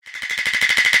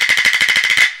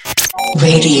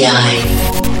Radii.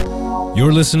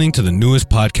 You're listening to the newest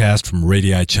podcast from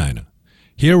Radii China.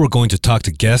 Here we're going to talk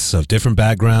to guests of different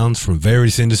backgrounds from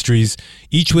various industries,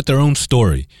 each with their own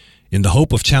story, in the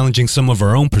hope of challenging some of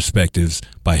our own perspectives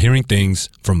by hearing things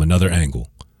from another angle.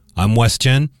 I'm Wes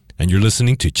Chen, and you're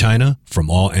listening to China from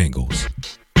All Angles.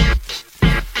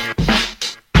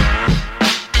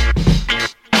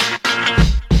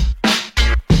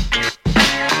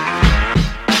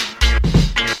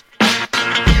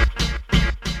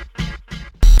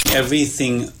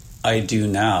 Everything I do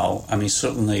now,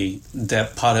 certainly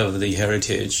that part of the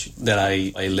heritage that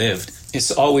I lived, it's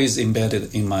always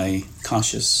embedded in my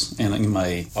conscious and in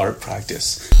my art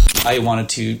practice. I wanted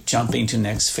to jump into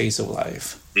next phase of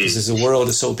life because the world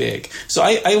is so big. So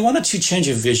I wanted to change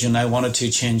a vision. I wanted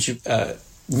to change a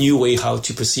new way how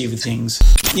to perceive things.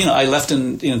 I left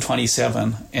in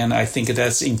 27, and I think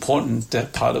that's important,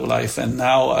 that part of life. And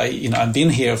now I've been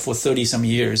here for 30 some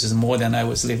years. It's more than I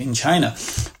was living in China.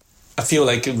 I feel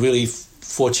like really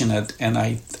fortunate, and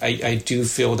I do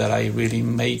feel that I really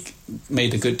made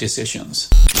the good decisions.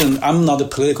 And I'm not a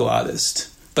political artist,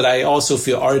 but I also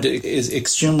feel art is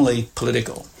extremely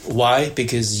political. Why?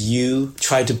 Because you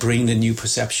try to bring the new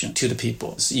perception to the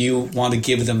people. You want to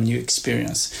give them new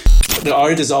experience. The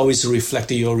art is always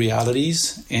reflecting your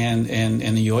realities and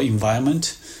your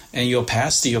environment and your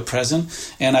past, your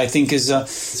present. And I think it's a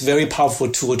very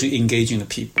powerful tool to engage in the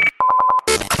people.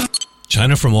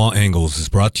 China from All Angles is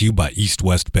brought to you by East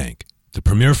West Bank, the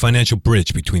premier financial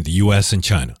bridge between the U.S. and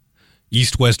China.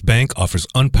 East West Bank offers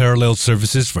unparalleled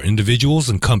services for individuals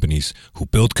and companies who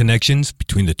build connections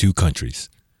between the two countries.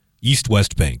 East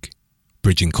West Bank,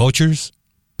 bridging cultures,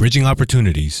 bridging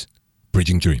opportunities,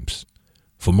 bridging dreams.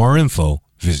 For more info,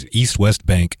 visit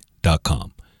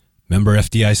eastwestbank.com. Member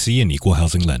FDIC and equal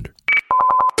housing lender.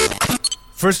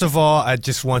 First of all, I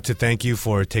just want to thank you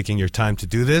for taking your time to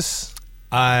do this.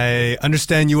 I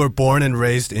understand you were born and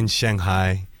raised in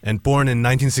Shanghai and born in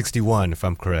 1961, if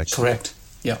I'm correct. Correct,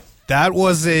 yeah. That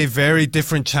was a very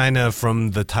different China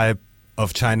from the type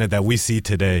of China that we see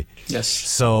today. Yes.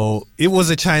 So it was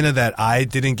a China that I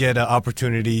didn't get an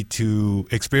opportunity to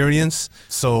experience.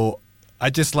 So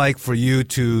I'd just like for you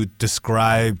to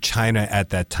describe China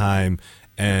at that time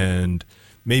and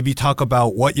maybe talk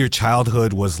about what your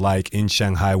childhood was like in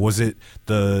Shanghai. Was it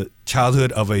the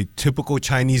childhood of a typical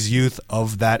Chinese youth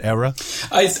of that era?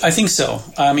 I think so.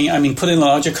 I mean, put in a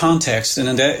larger context, and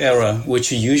in that era,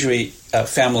 which usually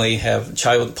family have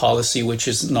child policy, which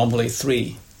is normally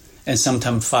 3 and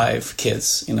sometimes 5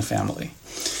 kids in a family.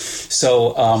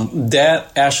 So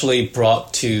that actually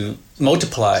brought to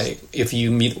multiply. If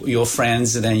you meet your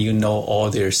friends, then you know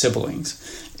all their siblings.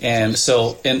 And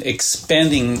so, in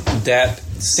expanding that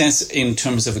sense in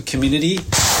terms of a community,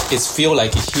 it feels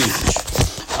like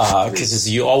huge because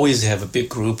you always have a big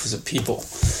group of people.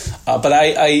 But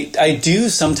I do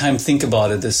sometimes think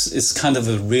about it. It's kind of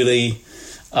a really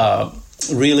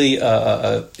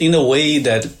in a way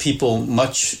that people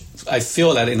I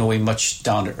feel that in a way much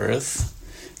down to earth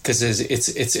because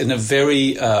it's in a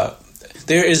very.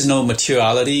 There is no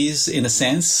materialities in a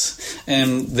sense,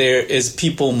 and there is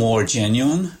people more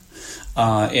genuine.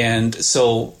 And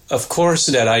so, of course,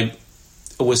 that I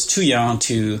was too young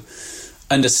to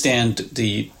understand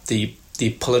the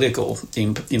political,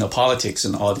 politics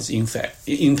and all this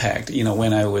impact.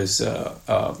 When I was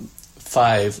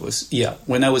 5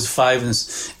 when I was 5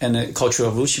 and the Cultural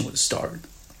Revolution would start.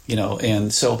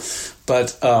 And so,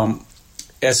 but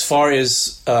as far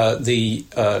as the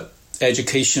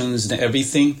educations and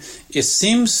everything, it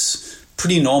seems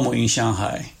pretty normal in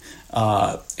Shanghai.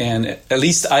 And at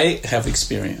least I have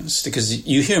experienced, because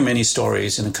you hear many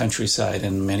stories in the countryside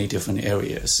in many different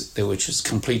areas, which is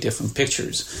complete different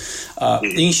pictures.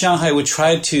 In Shanghai, we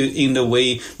tried to, in the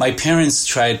way my parents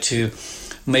tried to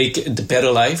make the better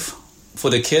life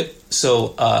for the kid.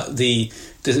 So the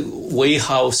way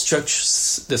how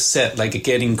structures the set, like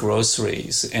getting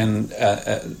groceries and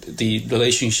the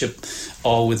relationship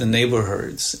all with the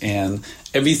neighborhoods, and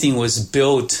everything was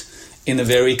built in a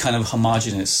very kind of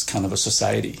homogeneous kind of a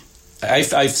society.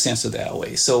 I've sensed it that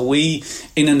way. So we,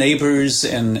 in the neighbors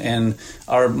and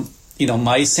our,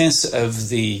 my sense of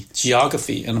the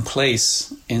geography and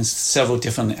place in several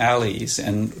different alleys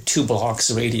and 2 blocks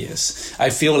radius,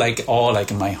 I feel like all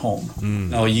like my home.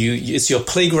 It's your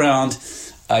playground.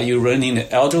 You run in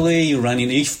the elderly. You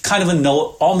kind of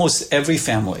know almost every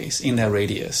family in that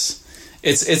radius.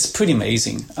 It's pretty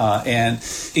amazing. And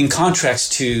in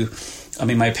contrast to I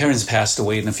mean, my parents passed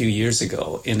away a few years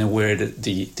ago, and where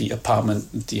the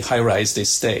apartment, the high rise they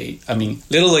stay. I mean,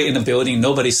 literally in the building,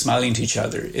 nobody's smiling to each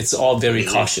other. It's all very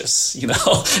cautious,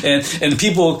 and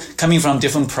people coming from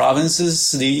different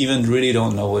provinces, they even really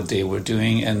don't know what they were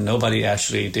doing, and nobody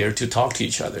actually dared to talk to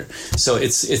each other. So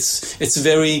it's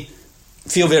very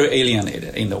feel very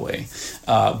alienated in a way,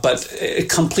 but a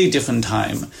complete different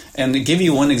time. And to give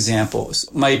you one example,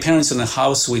 my parents in the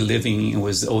house we live in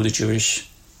was the old Jewish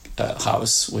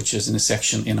house, which is in a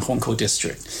section in Hongkou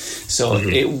district. So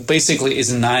it basically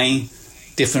is 9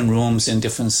 different rooms in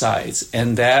different sides,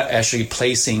 and that actually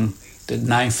placing the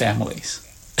 9 families.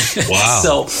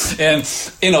 Wow. So, and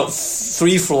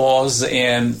 3 floors,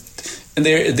 and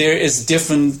there is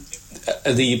different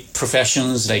the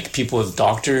professions, like people with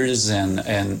doctors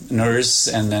and nurse,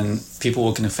 and then people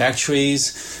work in the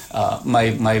factories.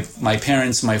 My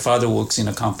parents, my father works in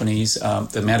the companies,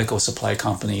 the medical supply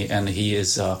company, and he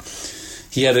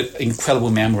had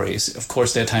incredible memories. Of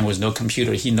course, that time was no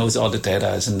computer. He knows all the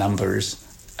data and numbers,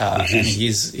 and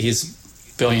he's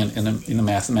brilliant in the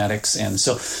mathematics, and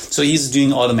so he's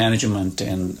doing all the management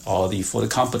and all for the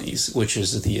companies, which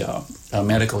is the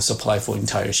medical supply for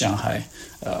entire Shanghai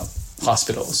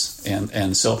hospitals,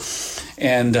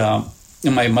 and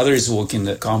my mother is working in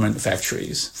the garment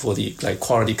factories for the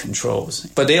quality controls.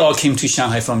 But they all came to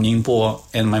Shanghai from Ningbo,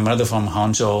 and my mother from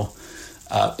Hangzhou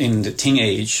in the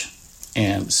teenage,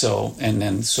 and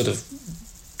then sort of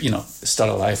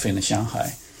start a life in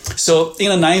Shanghai. So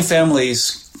 9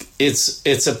 families.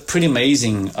 It's a pretty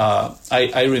amazing.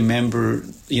 I remember,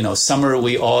 summer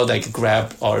we all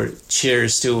grab our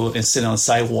chairs and sit on the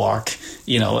sidewalk,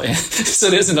 so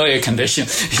there's no air condition,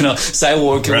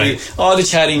 sidewalk. Right. We all the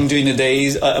chatting during the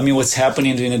days. What's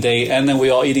happening during the day, and then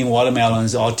we all eating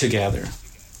watermelons all together.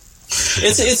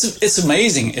 It's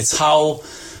amazing. It's how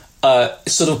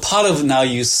sort of part of now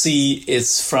you see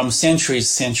it's from centuries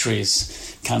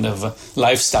kind of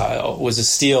lifestyle was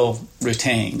still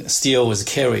retained, still was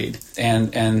carried,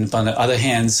 and on the other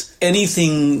hand,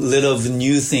 anything little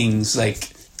new things like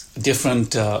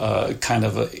different kind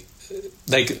of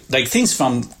like things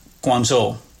from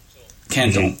Guangzhou,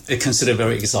 Canton, it's considered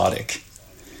very exotic.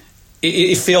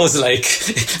 It feels like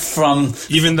from...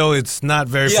 Even though it's not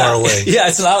very far away. Yeah,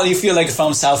 it's not, you feel like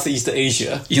from Southeast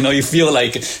Asia. You feel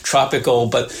like tropical,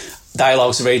 but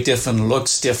dialogue's very different,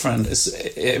 looks different.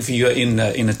 If you're in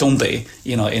the Dongbei,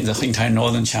 in the entire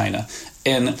northern China.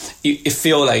 And it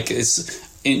feel like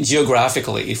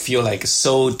geographically, it feel like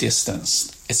so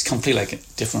distant. It's completely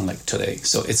different today.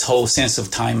 So its whole sense of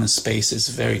time and space is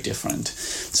very different.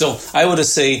 So I would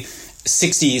say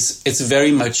 60s, it's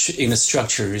very much in the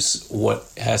structures what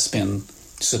has been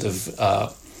sort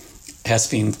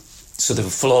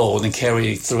of flowed and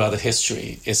carried throughout the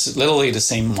history. It's literally the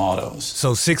same models.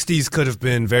 So 60s could have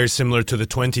been very similar to the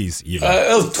 20s even.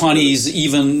 20s,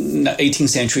 even 18th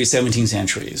century, 17th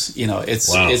centuries.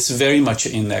 It's very much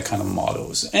in that kind of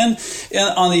models. And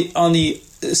on the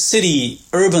city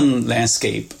urban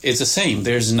landscape, it's the same.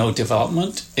 There's no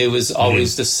development. It was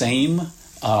always the same.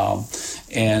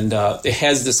 And it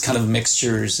has this kind of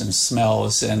mixtures and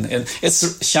smells, and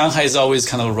it's Shanghai is always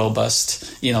kind of robust,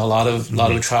 a lot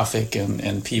of traffic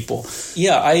and people.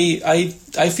 Yeah, I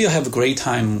feel I have a great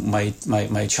time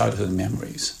my childhood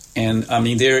memories. And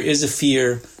there is a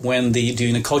fear when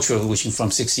during the Cultural Revolution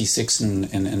from 66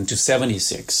 and to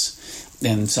 76,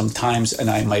 and sometimes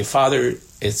my father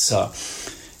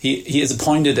he is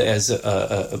appointed as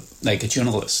a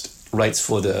journalist, writes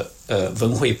for the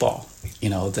Wenhui Bao.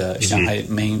 The Shanghai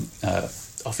main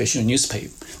official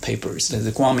newspapers. There's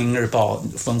the Guangming Erbao,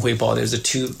 Wenhui Bao. There's the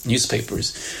 2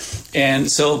 newspapers. And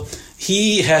so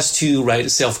he has to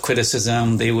write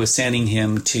self-criticism. They were sending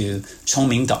him to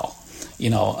Chongbin Dao,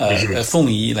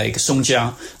 Fengyi, like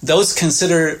Songjiang. Those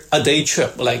consider a day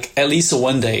trip, like at least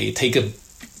one day, take a,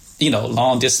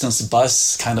 long distance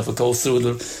bus, kind of go through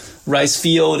the rice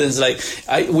field. And it's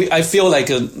I feel like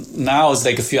now it's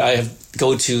like I have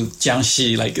go to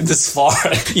Jiangxi, this far,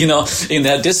 in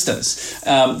that distance.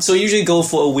 So I usually go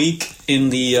for a week in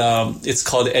the, it's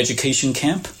called education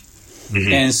camp.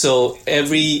 And so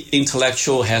every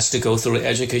intellectual has to go through an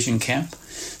education camp.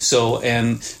 So,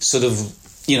 and sort of,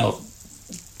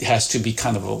 it has to be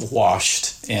kind of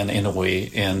washed in a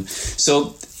way. And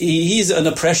so he's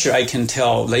under pressure, I can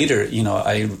tell later,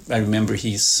 I remember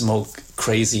he smoked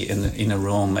crazy in a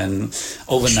room, and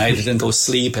overnight didn't go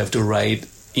sleep, have to write,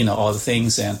 all the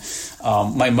things. And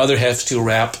my mother has to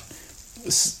wrap,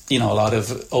 a lot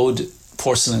of old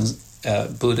porcelain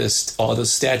Buddhist, all the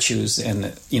statues,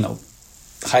 and,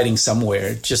 hiding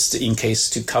somewhere just in case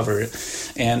to cover.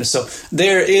 And so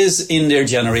there is, in their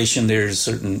generation, there's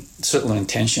certain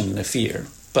intention and fear.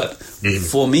 But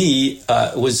for me,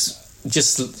 it was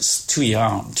just too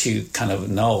young to kind of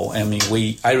know. I mean,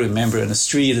 I remember in the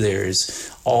street there's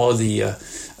all the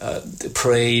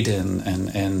parade,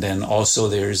 and then also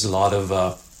there's a lot of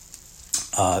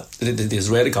these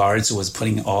Red Guards was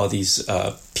putting all these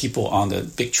people on the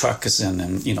big trucks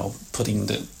and putting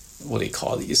the, what do you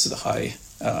call these, the high,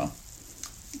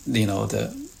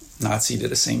 the Nazi did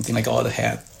the same thing, like all the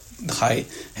high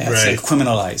hats, like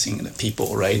criminalizing the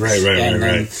people, right? Right.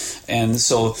 And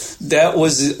so that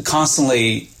was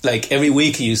constantly, like every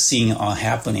week you seeing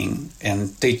happening, and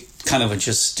they kind of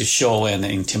just to show and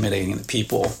intimidating the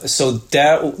people. So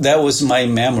that was my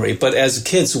memory. But as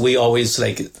kids, we always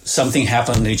like something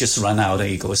happened, they just run out and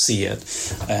you go see it.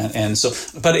 And so,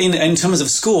 but in terms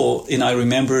of school, I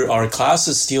remember our class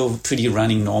is still pretty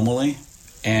running normally.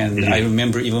 And I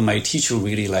remember even my teacher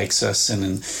really likes us. And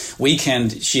then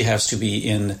weekend, she has to be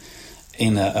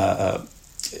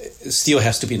still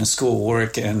has to be in school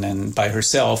work and then by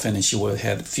herself. And then she would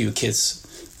have a few kids,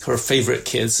 her favorite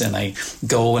kids. And I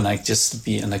go and I just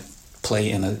be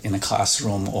play in a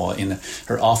classroom or in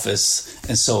her office.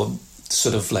 And so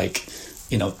sort of like,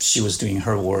 she was doing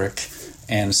her work.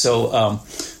 And so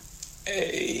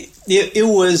it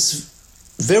was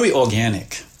very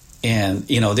organic. And,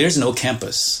 there's no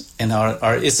campus, and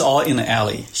our it's all in the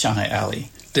alley, Shanghai alley.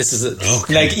 This is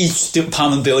like each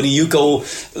apartment building, you go,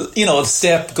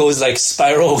 step goes like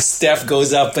spiral, step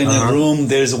goes up in the room.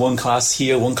 There's one class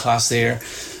here, one class there.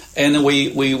 And we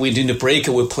during the break,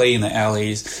 we play in the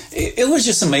alleys. It was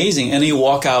just amazing. And you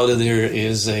walk out, there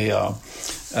is a,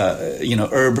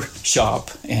 herb shop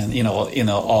and,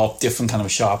 all different kind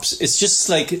of shops. It's just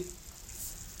like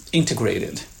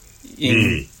integrated.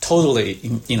 Totally,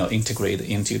 integrated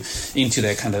into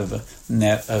that kind of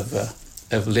net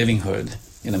of livelihood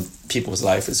in people's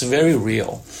life. It's very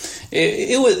real.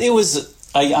 It was.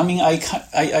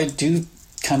 I do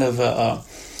kind of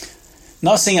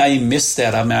not saying I miss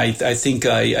that. I mean, I think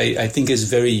it's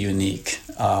very unique,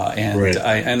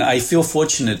 and I feel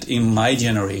fortunate in my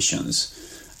generations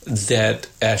that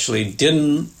actually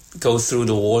didn't go through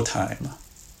the wartime,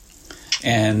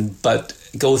 but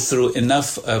go through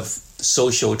enough of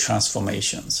social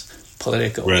transformations,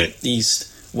 political,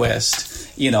 East,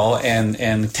 West,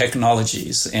 and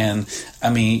technologies. And I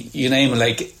mean, you name it,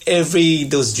 like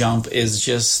those jump is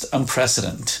just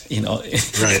unprecedented,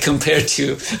 compared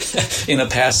to in the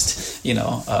past,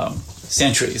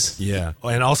 centuries. Yeah.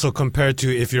 And also compared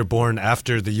to if you're born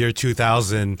after the year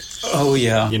 2000. Oh,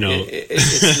 yeah.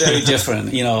 It's very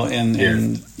different,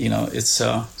 and it's,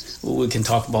 we can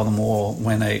talk about them more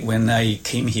when I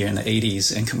came here in the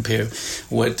 80s and compare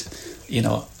what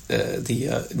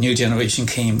the new generation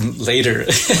came later.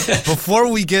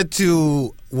 Before we get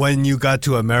to when you got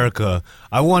to America,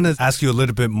 I want to ask you a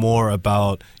little bit more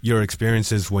about your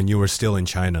experiences when you were still in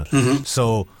China.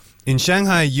 So in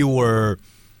Shanghai, you were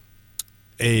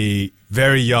a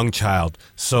very young child,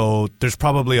 so there's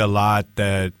probably a lot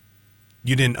that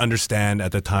you didn't understand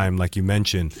at the time, like you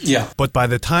mentioned. Yeah. But by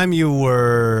the time you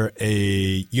were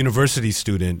a university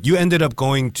student, you ended up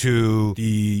going to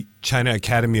the China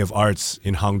Academy of Arts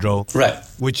in Hangzhou. Right.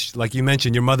 Which, like you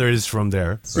mentioned, your mother is from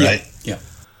there. Right. Yeah.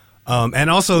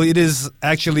 And also, it is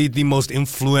actually the most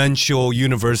influential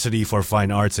university for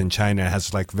fine arts in China. It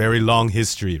has like very long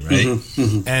history, right?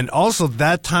 And also,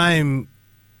 that time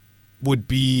would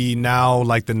be now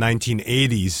like the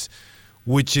 1980s.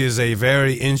 Which is a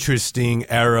very interesting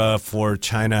era for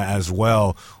China as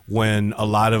well, when a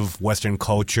lot of Western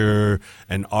culture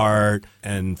and art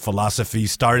and philosophy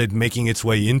started making its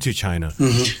way into China.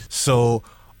 So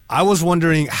I was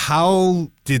wondering, how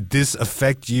did this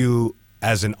affect you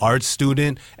as an art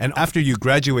student? And after you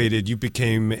graduated, you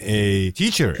became a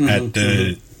teacher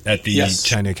at the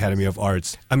China Academy of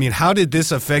Arts. I mean, how did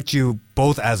this affect you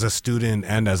both as a student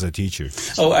and as a teacher?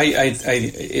 Oh,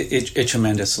 it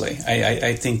tremendously.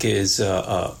 I think is,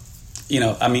 I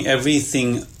mean,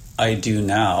 everything I do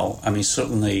now, I mean,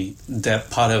 certainly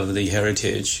that part of the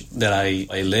heritage that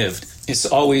I lived, it's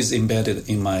always embedded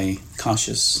in my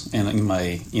conscious and in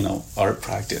my, art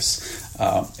practice.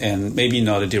 And maybe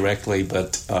not directly,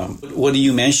 but what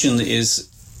you mentioned is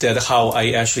that how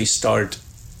I actually start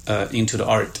into the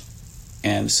art.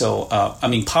 And so,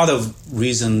 part of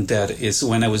reason that is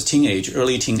when I was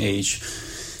early teenage,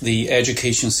 the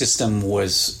education system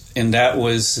was, and that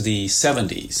was the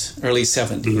 70s, early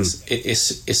 70s,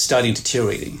 it's starting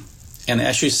deteriorating. And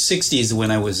actually 60s,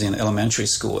 when I was in elementary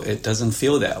school, it doesn't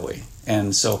feel that way.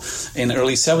 And so in the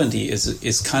early 70s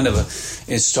is kind of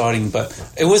is starting, but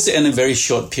it was in a very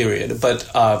short period. But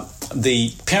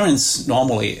the parents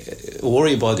normally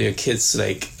worry about their kids,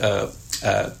 like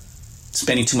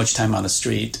spending too much time on the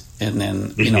street, and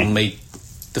then make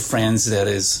the friends that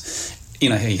is,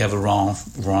 you have a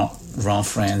wrong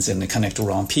friends and they connect to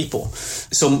wrong people.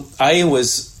 So I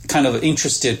was kind of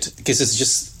interested, because it's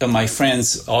just my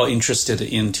friends all interested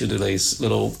into this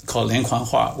little called 连环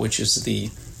画, which is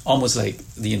almost like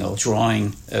the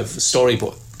drawing of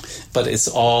storybook, but it's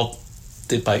all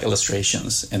did by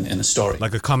illustrations and a story,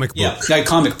 like a comic book. Yeah, like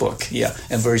comic book,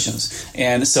 and versions.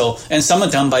 And some are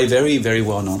done by very, very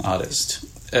well-known artists.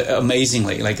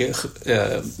 Amazingly, like He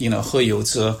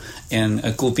Youze and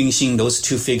Gu Bingxing, those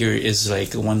two figures is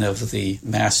like one of the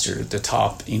master, the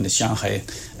top in the Shanghai,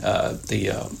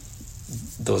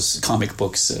 those comic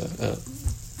books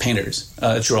painters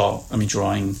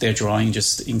drawing. Their drawing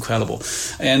just incredible,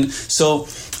 and so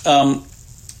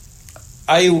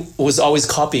I was always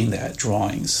copying that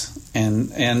drawings,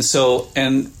 and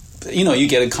you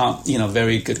get a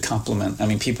very good compliment. I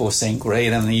mean, people were saying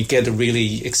great, and you get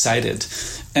really excited.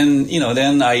 And,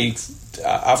 then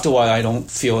after a while, I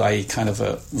don't feel I kind of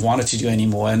wanted to do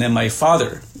anymore. And then my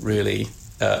father really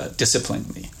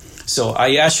disciplined me. So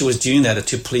I actually was doing that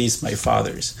to please my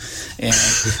fathers. And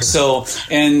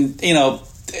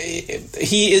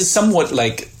he is somewhat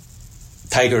like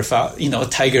tiger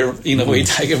way,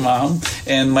 tiger mom,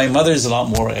 and my mother is a lot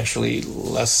more, actually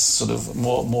less sort of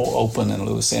more open and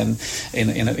loose, and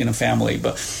in a family.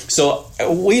 But so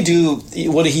we do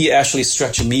what he actually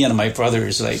structured me and my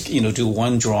brothers, like do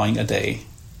one drawing a day.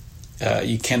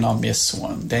 You cannot miss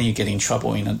one. Then you get in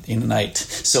trouble in the night.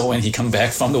 So when he come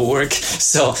back from the work,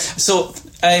 so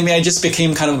I just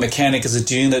became kind of a mechanic, as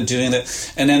doing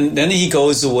that, and then he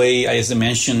goes away, as I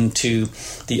mentioned, to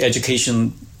the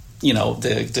education.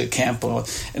 The camp,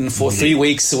 and for 3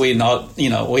 weeks we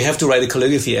have to write the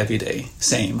calligraphy every day,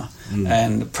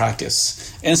 and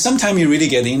practice. And sometimes you really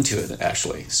get into it,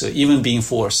 actually. So even being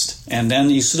forced, and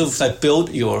then you sort of like build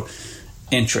your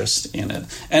interest in it,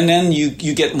 and then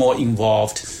you get more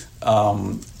involved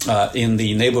in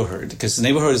the neighborhood, because the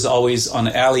neighborhood is always on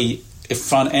the alley.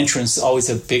 Front entrance always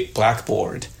a big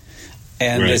blackboard.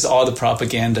 And there's all the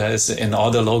propagandas and all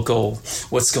the local,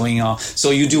 what's going on. So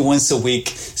you do once a week.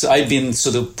 So I've been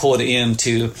sort of pulled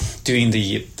into doing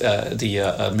the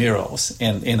murals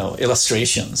and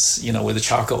illustrations, with the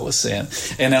charcoals, and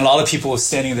then a lot of people were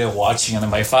standing there watching, and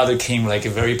then my father came like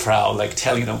very proud, like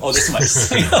telling them, "Oh, this is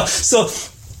my," So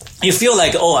you feel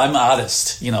like, "Oh, I'm an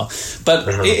artist," But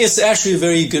it's actually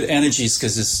very good energies,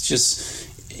 because it's just.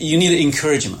 You need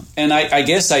encouragement. And I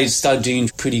guess I started doing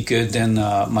pretty good. Then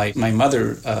my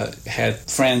mother had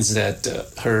friends that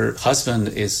her husband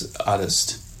is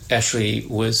artist, actually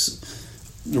was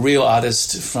the real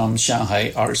artist from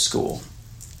Shanghai Art School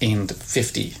in the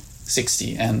 50,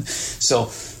 60. And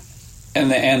so, and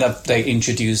they end up, they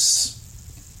introduce,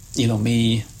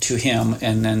 me to him,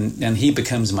 and then he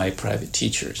becomes my private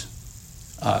teacher.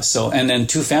 And then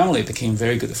two family became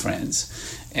very good friends.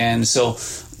 And so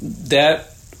that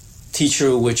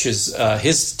teacher, which is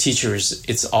his teachers,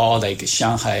 it's all like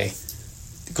Shanghai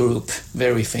group,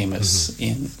 very famous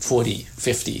in 40,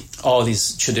 50, all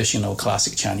these traditional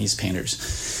classic Chinese painters.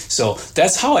 So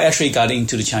that's how I actually got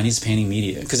into the Chinese painting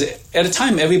media, because at the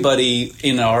time everybody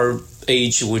in our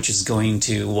age, which is going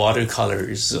to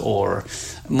watercolors, or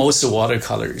most of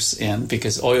watercolors, and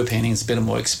because oil painting is a bit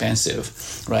more expensive,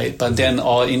 right? But then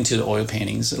all into the oil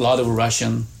paintings, a lot of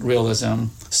Russian realism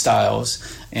styles,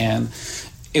 and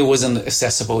it wasn't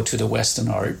accessible to the Western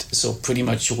art. So pretty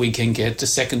much we can get the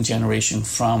second generation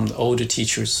from the older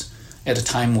teachers. At the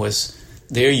time was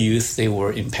their youth. They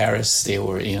were in Paris. They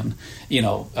were in,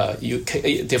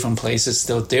 UK, different places.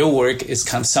 So their work is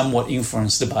kind of somewhat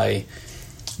influenced by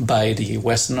the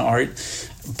Western art.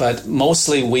 But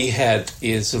mostly we had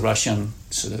is Russian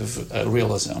sort of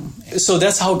realism. So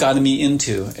that's how it got me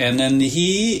into. And then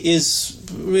he is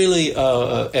really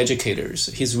educators.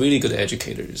 He's really good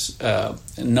educators.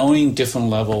 Knowing different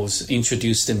levels,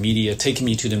 introduced the media, taking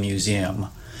me to the museum.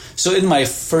 So in my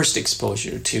first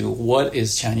exposure to what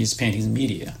is Chinese painting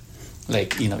media,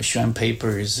 like, Xuan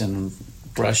papers and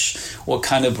brush, what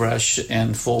kind of brush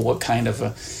and for what kind of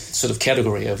a sort of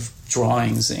category of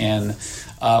drawings, and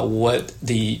what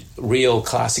the real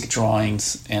classic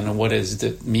drawings and what is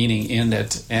the meaning in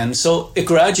it. And so it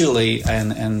gradually,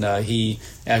 and he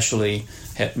actually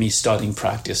had me starting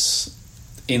practice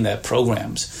in that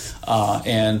programs.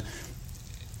 And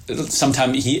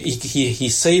sometimes he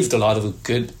saved a lot of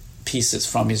good pieces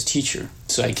from his teacher,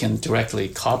 so I can directly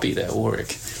copy that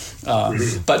work.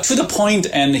 But to the point,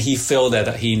 and he felt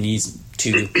that he needs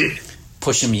to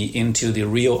push me into the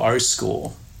real art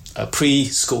school,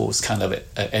 preschool's kind of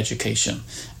education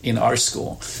in art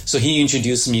school. So he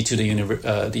introduced me to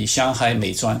the Shanghai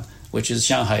Meizhuan, which is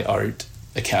Shanghai Art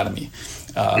Academy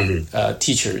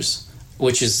teachers,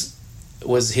 which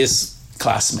was his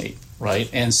classmate, right?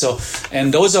 And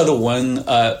those are the one.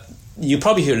 You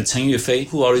probably heard of Cheng Yufei,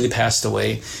 who already passed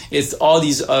away. It's all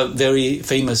these very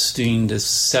famous during the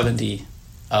 70s,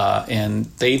 and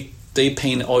they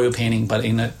paint oil painting, but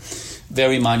in a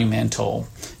very monumental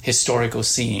historical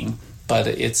scene. But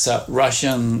it's a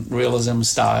Russian realism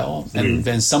style, and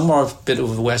then some more bit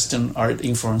of Western art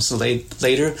influence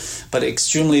later, but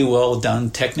extremely well done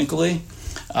technically,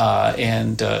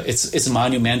 and it's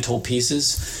monumental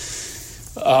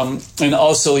pieces. And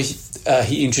also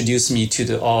he introduced me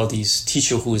to all these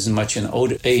teacher who is much in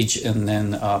older age, and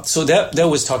then so that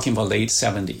was talking about late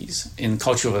 70s, and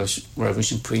Cultural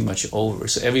Revolution pretty much over.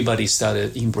 So everybody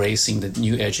started embracing the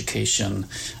new education,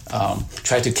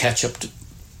 try to catch up to,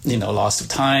 loss of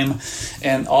time,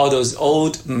 and all those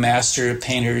old master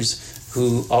painters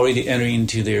who already entering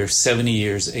into their 70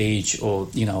 years age, or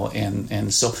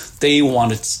and so they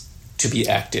wanted to be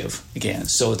active again.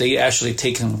 So they actually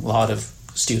taken a lot of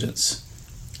students,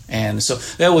 and so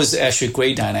that was actually a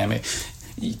great dynamic.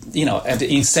 At the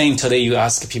insane today, you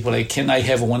ask people like, "Can I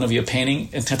have one of your painting?"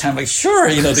 And at the time, like, sure,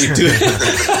 they do.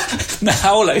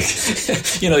 Now, like,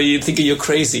 you think you're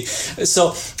crazy.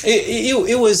 So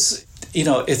it was.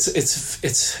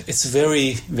 It's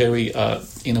very, very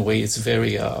in a way, it's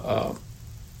very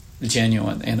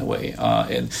genuine in a way,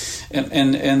 and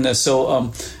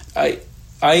so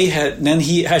I had, then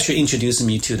he actually introduced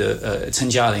me to the Chen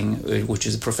Jialing, which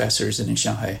is professors in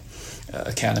Shanghai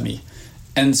Academy,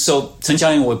 and so Chen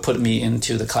Jialing would put me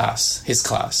into his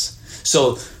class.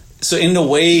 So in the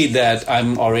way that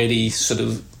I'm already sort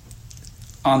of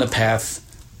on the path,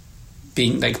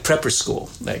 being like prepper school,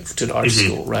 like to the art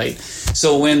school, right?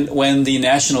 So when the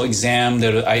national exam,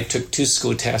 that I took 2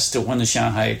 school tests, one the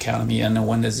Shanghai Academy and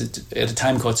one is at the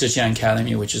time called Zhejiang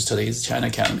Academy, which is today's China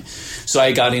Academy. So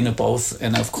I got into both,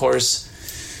 and of course,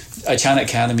 China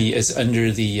Academy is under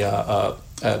the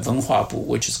Wenhuabu,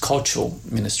 which is cultural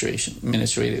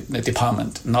administrative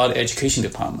department, not education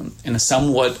department, and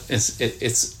somewhat it's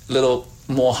a little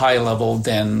more high level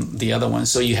than the other one.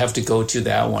 So you have to go to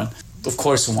that one. Of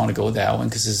course, we want to go that one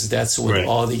because that's what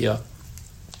all the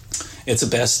it's the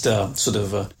best sort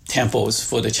of temples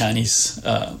for the Chinese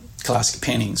classic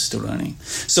paintings to learning.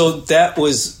 So that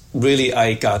was really,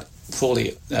 I got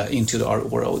fully into the art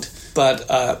world. But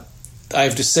I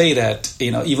have to say that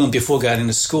even before getting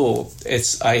to school,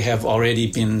 I have already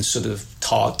been sort of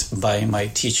taught by my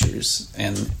teachers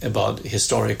and about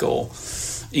historical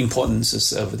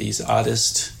importances of these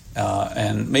artists.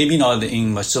 And maybe not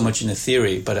so much in the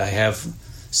theory, but I have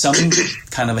some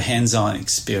kind of hands-on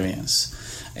experience,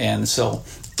 and so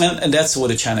and that's what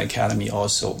the China Academy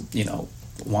also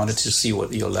wanted to see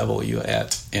what your level you're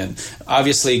at, and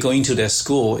obviously going to that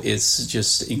school is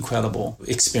just incredible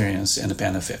experience and a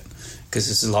benefit because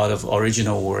it's a lot of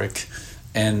original work,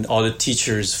 and all the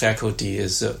teachers, faculty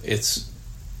it's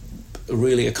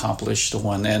really accomplished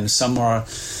one, and some are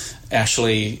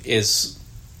actually is.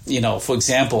 For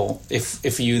example,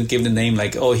 if you give the name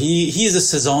like, he's a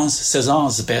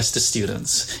Cézanne's best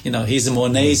students, he's a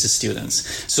Monet's students.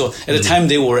 So at the time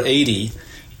they were 80,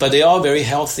 but they are very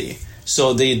healthy.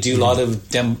 So they do a lot of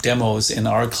demos in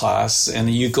our class, and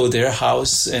you go their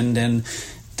house, and then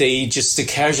they just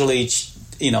casually,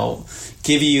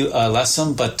 give you a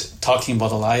lesson, but talking about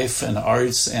the life and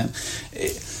arts, and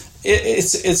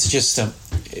it's just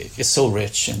it's so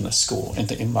rich in the school and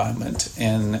the environment,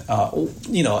 and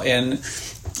and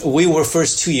we were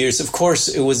first 2 years. Of course,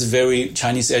 it was very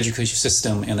Chinese education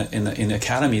system in the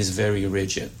academy is very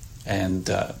rigid, and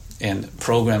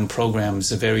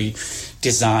programs are very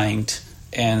designed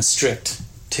and strict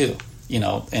too.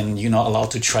 And you're not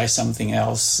allowed to try something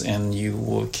else, and you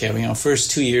will carry on.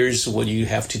 First 2 years, what you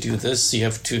have to do this, you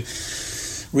have to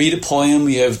read a poem,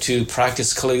 you have to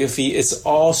practice calligraphy. It's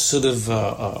all sort of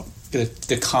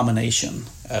the combination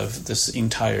of this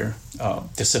entire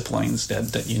disciplines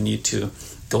that you need to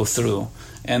go through.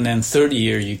 And then third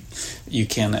year, you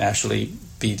can actually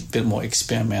be a bit more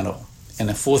experimental. And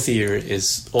the fourth year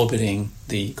is orbiting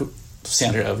the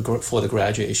center for the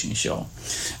graduation show.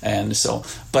 And so,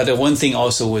 but the one thing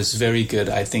also was very good,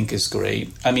 I think is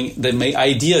great. I mean, the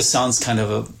idea sounds kind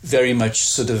of very much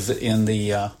sort of in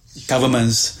the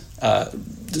government's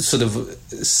sort of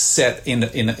set in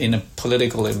a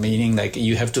political meaning, like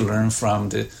you have to learn from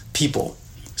the people.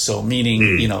 So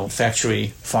meaning,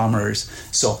 factory farmers.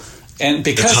 So, and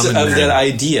because of that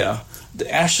idea,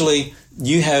 actually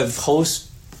you have whole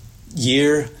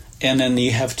year, and then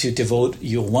you have to devote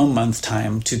your 1 month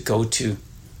time to go to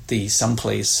the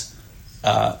someplace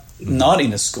not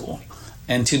in the school,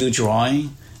 and to do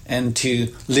drawing, and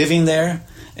to living there,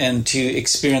 and to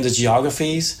experience the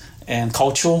geographies and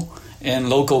cultural and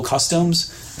local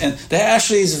customs. And that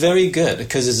actually is very good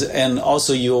because, and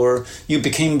also you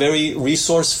became very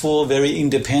resourceful, very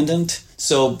independent.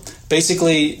 So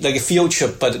basically, like a field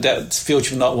trip, but that field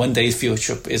trip not 1 day field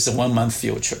trip, it's a 1 month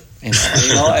field trip.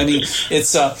 I mean,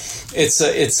 it's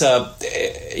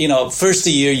first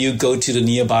year you go to the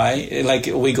nearby, like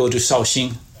we go to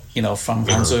Shaoxing, from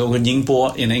Hangzhou or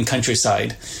Ningbo in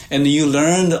countryside, and you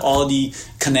learn all the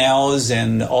canals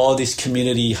and all this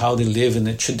community, how they live in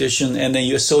the tradition, and then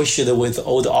you associate it with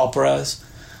old operas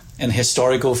and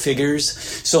historical figures.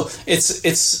 So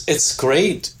it's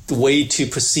great way to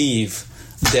perceive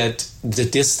that the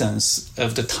distance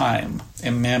of the time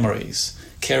and memories,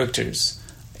 characters,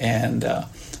 and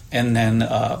then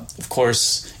of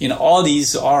course all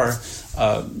these are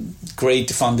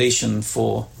great foundation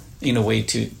for in a way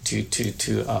to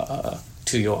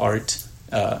your art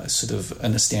sort of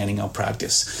understanding or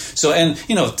practice. So and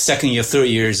second year, third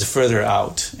year is further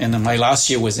out, and then my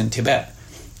last year was in Tibet.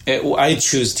 I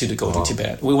choose to go to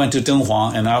Tibet. We went to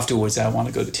Dunhuang, and afterwards I want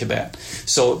to go to Tibet.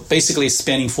 So basically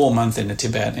spending 4 months in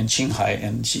Tibet and Qinghai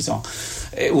and Xizang,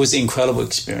 it was an incredible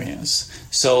experience.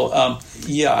 So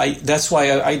that's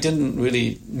why I didn't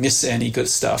really miss any good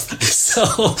stuff.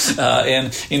 So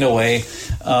and in a way,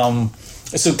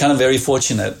 so kind of very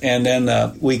fortunate. And then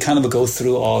we kind of go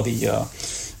through all the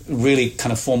really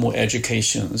kind of formal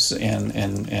educations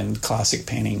and classic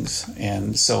paintings,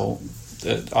 and so.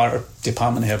 Our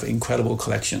department have incredible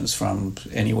collections from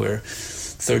anywhere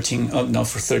the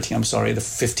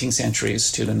 15th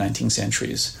centuries to the 19th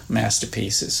centuries,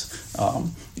 masterpieces.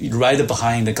 Right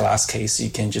behind the glass case, you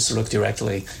can just look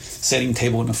directly, setting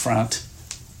table in the front,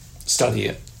 study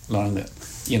it, learn it,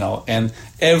 and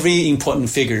every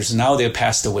important figures, now they're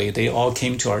passed away. They all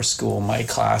came to our school, my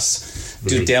class,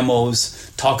 do demos,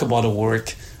 talk about the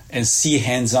work, and see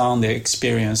hands-on their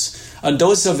experience. And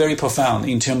those are very profound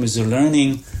in terms of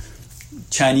learning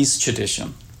Chinese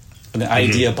tradition and the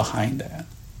idea behind that.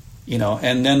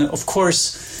 And then, of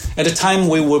course, at the time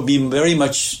we would be very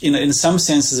much, in some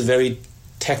senses, very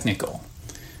technical.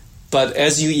 But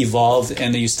as you evolve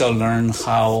and you start learn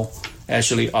how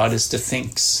actually artist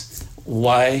thinks,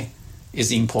 why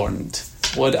is important,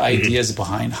 what ideas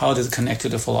behind, how does it connect to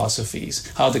the philosophies,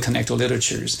 how they connect to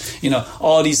literatures,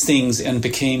 all these things, and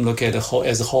became look at the whole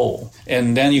as a whole.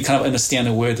 And then you kind of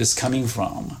understand where this is coming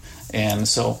from. And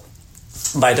so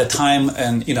by the time,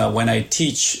 and when I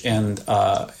teach and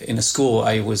in a school,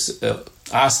 I was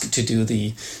asked to do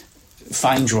the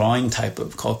fine drawing type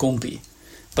of called Gongbi.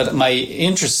 But my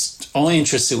only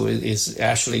interest is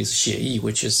actually xie,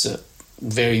 which is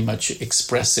very much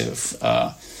expressive.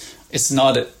 It's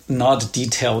not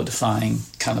detailed, fine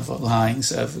kind of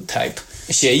lines of type.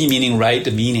 写意 meaning write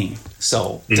the meaning.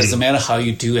 So it doesn't matter how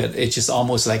you do it. It's just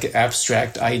almost like an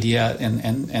abstract idea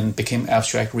and became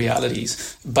abstract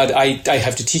realities. But I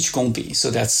have to teach Gongbi,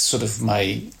 so that's sort of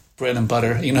my bread and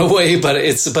butter in a way.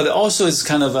 But also it's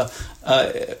kind of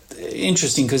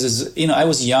interesting because I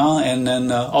was young and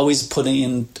then always putting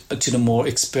in to the more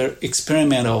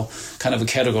experimental kind of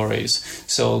categories.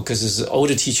 So because the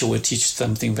older teacher would teach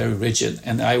something very rigid,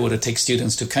 and I would take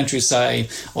students to countryside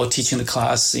or teaching the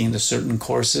class in the certain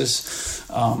courses.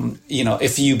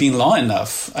 If you've been long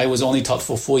enough, I was only taught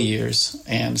for 4 years,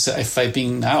 and so if I've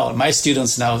been now, my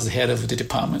students now is the head of the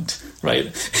department. Right,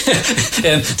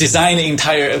 and design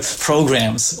entire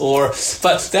programs,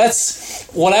 but that's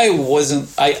what I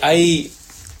wasn't. I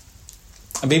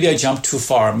maybe I jumped too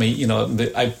far.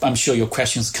 I'm sure your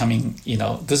question's coming.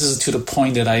 This is to the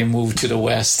point that I moved to the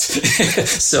West,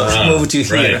 so I moved to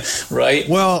here. Right.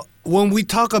 Well, when we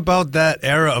talk about that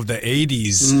era of the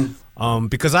 80s.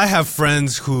 Because I have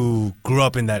friends who grew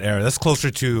up in that era. That's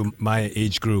closer to my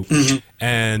age group,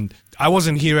 and I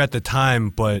wasn't here at the time,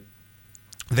 but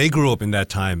they grew up in that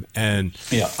time, and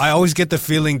I always get the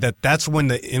feeling that that's when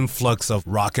the influx of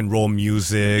rock and roll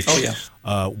music,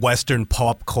 Western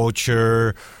pop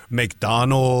culture,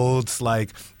 McDonald's, like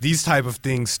these type of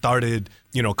things started,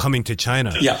 coming to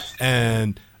China. Yeah.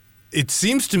 And it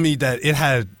seems to me that it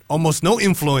had almost no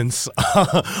influence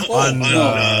on...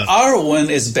 Our one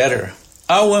is better.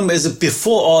 Our one is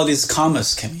before all this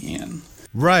commerce came in.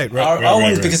 Right. Our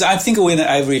one, because I think we're in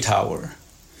the ivory tower.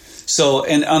 So,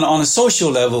 and on a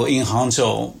social level in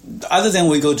Hangzhou, other than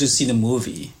we go to see the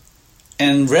movie,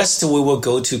 and rest we will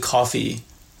go to coffee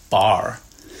bar.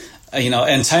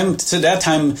 And to that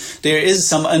time, there is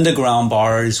some underground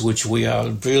bars which we are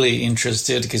really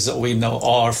interested because we know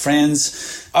all our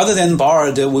friends. Other than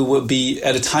bar, that we would be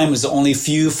at the time was only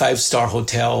few 5-star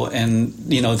hotel, and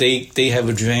they have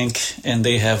a drink and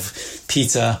they have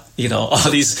pizza.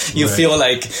 All these you feel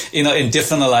like in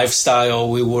different lifestyle.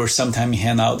 We were sometimes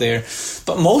hang out there,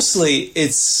 but mostly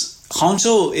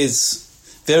Hangzhou is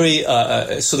very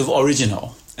sort of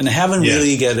original. And I haven't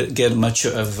really get much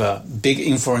of big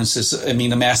influences. I mean,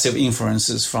 the massive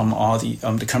influences from all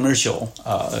the commercial,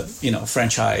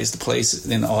 franchise places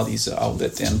and all these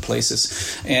outlets and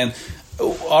places. And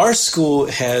our school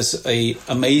has a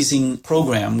amazing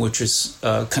program which is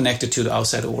connected to the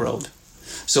outside world.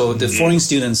 So the foreign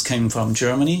students came from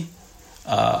Germany,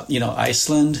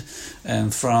 Iceland,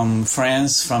 and from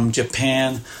France, from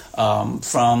Japan,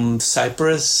 from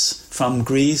Cyprus, from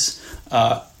Greece.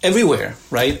 Everywhere,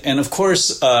 right? And of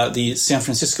course, the San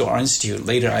Francisco Art Institute,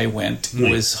 later I went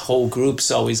with whole groups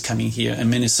always coming here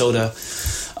in Minnesota.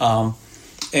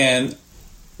 And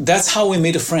that's how we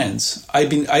made friends.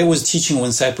 I was teaching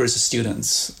one Cyprus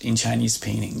students in Chinese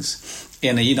paintings.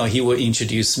 And, he would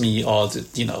introduce me all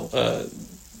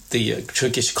the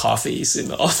Turkish coffees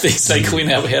and all things like we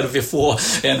never had before.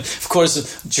 And of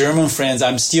course, German friends,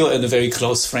 I'm still in very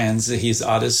close friends. He's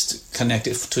artist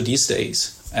connected to these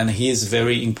days. And he is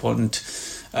very important.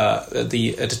 At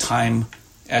the time,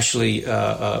 actually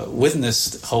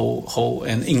witnessed whole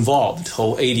and involved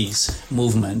whole 80s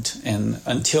movement, and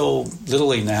until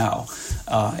literally now.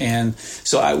 And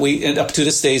so we up to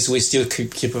this days we still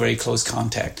keep a very close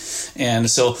contact.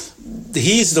 And so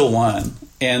he's the one,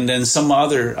 and then some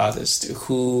other artists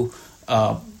who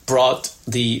brought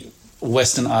the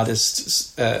Western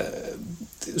artists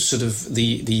sort of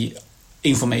the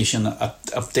information,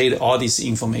 update all these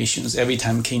informations every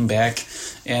time came back.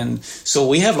 And so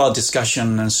we have a lot of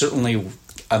discussion, and certainly,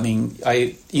 I mean,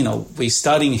 we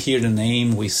starting hear the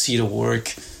name, we see the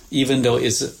work, even though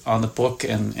it's on the book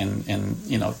and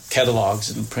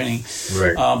catalogs and printing.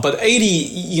 Right. But 80,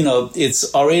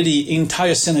 it's already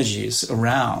entire synergies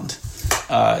around.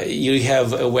 You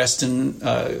have a Western,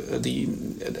 the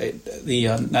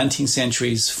 19th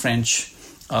century's French,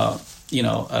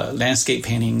 landscape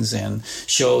paintings and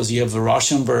shows. You have the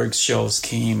Rauschenberg shows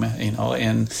came,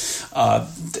 and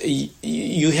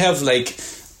you have like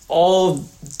all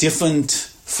different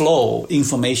flow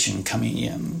information coming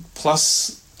in.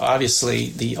 Plus,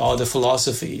 obviously, all the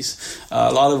philosophies.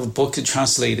 A lot of books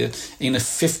translated in the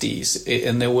 50s,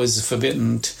 and there was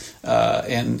forbidden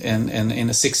and in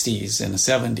the 60s and the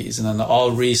 70s, and then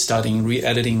all restarting,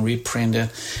 re-editing,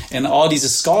 reprinted, and all these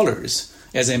scholars.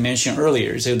 As I mentioned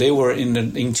earlier, so they were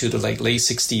into the like late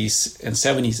 60s and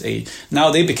 70s age. Now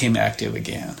they became active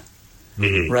again,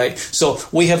 right? So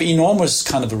we have enormous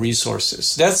kind of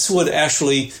resources. That's what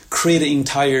actually created an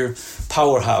entire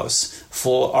powerhouse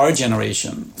for our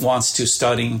generation. Wants to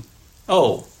studying,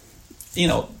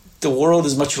 the world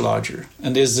is much larger,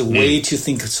 and there's a way to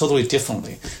think totally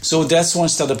differently. So that's one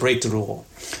start to break the rule.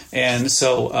 And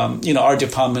so, our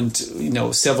department,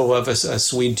 several of us,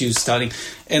 as we do studying.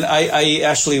 And I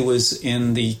actually was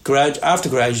in the after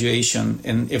graduation,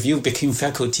 and if you became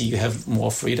faculty, you have more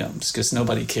freedoms because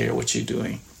nobody cares what you're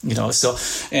doing, So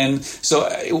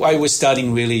I was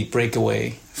studying really break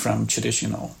away from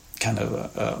traditional kind of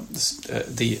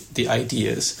the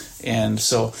ideas, and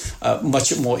so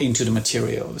much more into the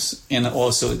materials, and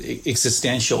also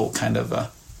existential kind of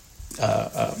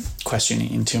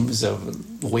questioning in terms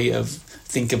of way of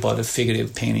think about the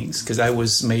figurative paintings, because I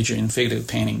was major in figurative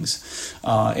paintings,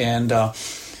 and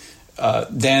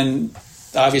then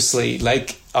obviously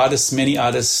like many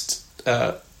artists,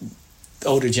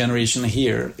 older generation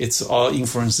here, it's all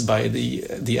influenced by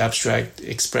the abstract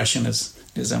expressionism.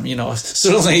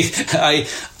 Certainly,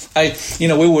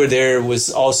 we were there. Was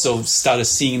also started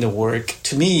seeing the work.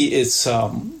 To me, it's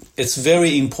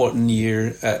very important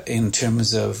year in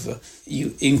terms of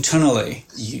you internally.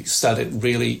 You started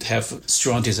really have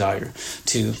strong desire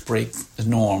to break the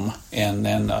norm and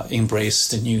then embrace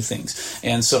the new things.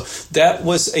 And so that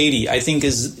was 80. I think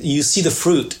is you see the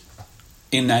fruit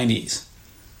in 90s.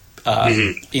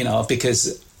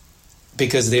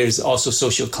 Because there's also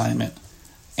social climate.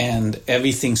 And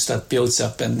everything builds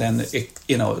up, and then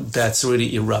that's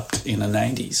really erupt in the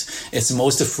 90s. It's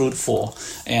most fruitful,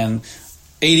 and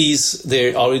 80s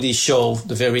they already show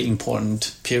the very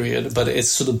important period, but it's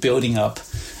sort of building up,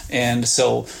 and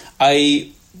so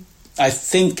I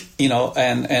think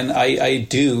and I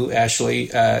do actually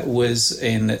was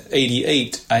in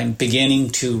 88. I'm beginning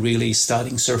to really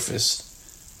starting surface,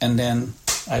 and then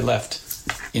I left,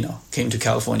 came to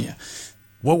California.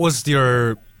 What was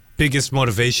your biggest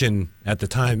motivation at the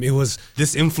time? It was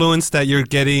this influence that you're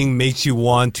getting makes you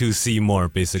want to see more,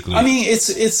 basically. I mean,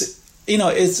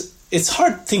 it's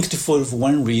hard to think for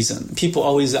one reason. People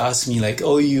always ask me like,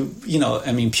 oh,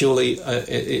 purely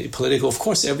political. Of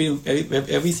course,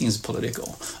 everything is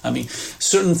political. I mean,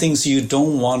 certain things you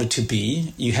don't want it to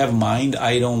be. You have mind.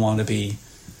 I don't want to be,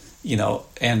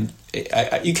 and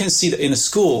you can see that in a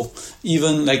school,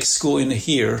 even like school in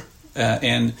here,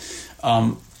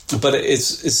 but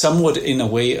it's somewhat in a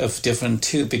way of different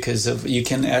too, because of you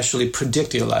can actually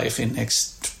predict your life in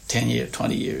next 10 years,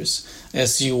 20 years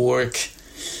as you work.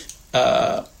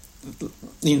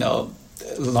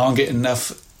 Longer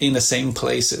enough in the same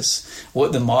places,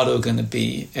 what the model going to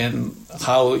be, and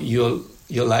how your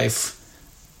life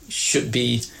should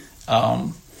be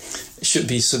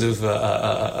sort of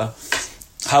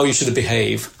how you should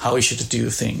behave, how you should do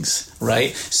things,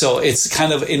 right? So it's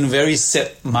kind of in very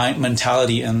set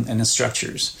mentality and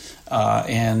structures,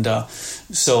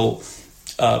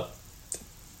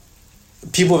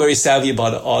 people are very savvy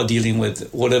about all dealing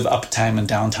with whatever uptime and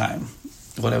downtime,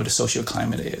 whatever the social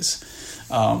climate is.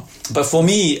 But for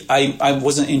me, I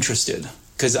wasn't interested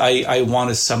because I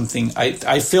wanted something.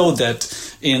 I feel that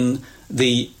in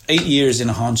the 8 years in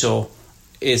Hangzhou,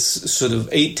 it's sort of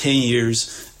 10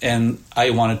 years, and I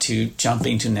wanted to jump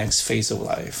into next phase of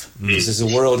life because the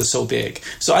world is so big.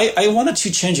 So I wanted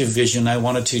to change a vision. I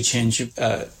wanted to change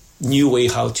a new way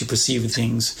how to perceive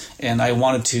things, and I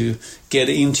wanted to get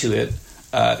into it.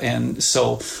 And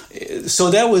so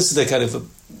that was the kind of a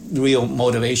real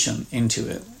motivation into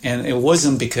it. And it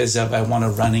wasn't because of I want to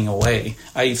running away.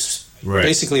 I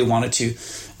basically wanted to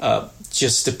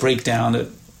just to break down the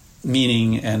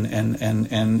meaning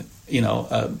and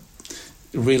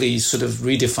really sort of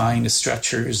redefine the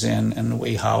structures and the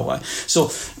way how I.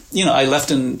 So, I left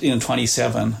in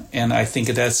 27, and I think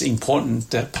that's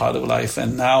important, that part of life.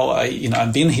 And now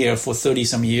I've been here for 30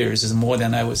 some years. It's more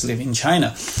than I was living in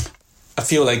China. I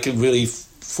feel like really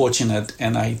fortunate,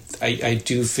 and I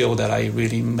do feel that I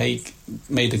really made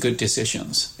the good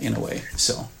decisions in a way.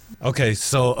 So okay,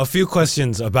 so a few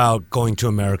questions about going to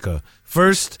America.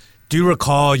 First, do you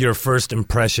recall your first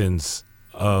impressions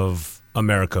of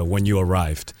America when you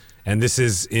arrived? And this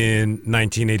is in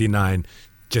 1989.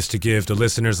 Just to give the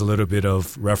listeners a little bit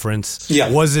of reference. Yeah.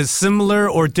 Was it similar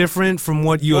or different from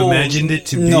what you imagined it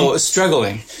to be? No,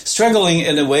 struggling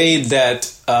in a way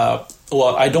that.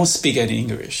 I don't speak any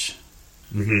English,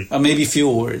 maybe a few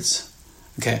words.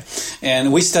 Okay,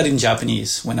 and we studied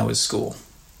Japanese when I was in school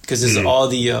because all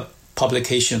the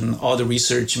publication, all the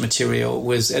research material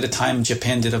was at the time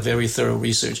Japan did a very thorough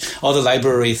research. All the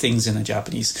library things in the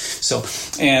Japanese. So,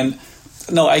 and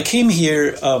no, I came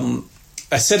here.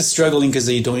 I said struggling because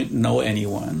you don't know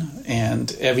anyone,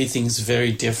 and everything's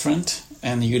very different,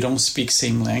 and you don't speak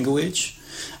same language,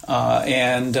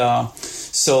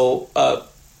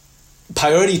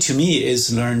 priority to me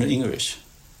is learn English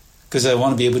because I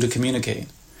want to be able to communicate,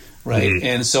 right?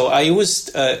 And so I was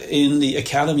in the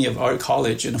Academy of Art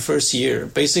College in the first year,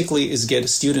 basically is get a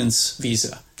student's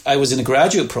visa. I was in a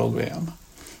graduate program,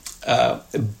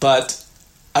 but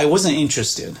I wasn't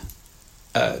interested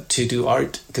to do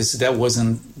art because that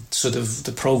wasn't sort of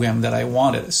the program that I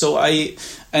wanted. So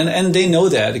and they know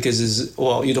that because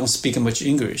you don't speak much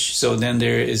English. So then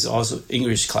there is also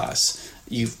English class.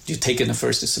 You take in the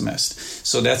first semester.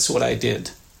 So that's what I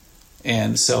did.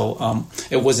 And so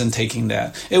it wasn't taking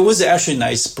that. It was actually a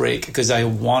nice break because I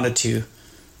wanted to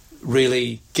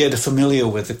really get familiar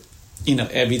with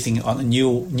everything on a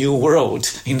new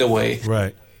world in a way.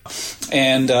 Right.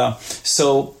 And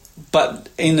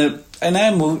and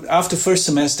I moved after first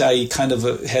semester. I kind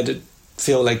of had to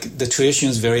feel like the tuition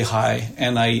is very high,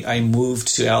 and I moved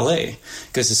to LA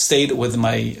because I stayed with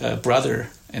my brother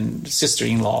and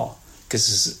sister-in-law.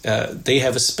 Because they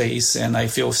have a space, and I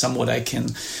feel somewhat I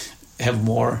can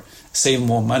save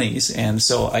more monies, and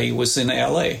so I was in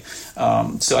LA.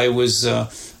 So I was.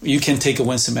 You can take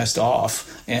one semester off,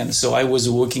 and so I was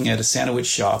working at a sandwich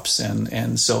shops, and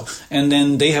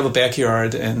then they have a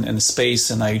backyard and a space,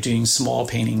 and I doing small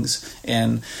paintings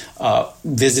and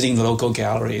visiting the local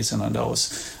galleries and on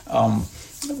those.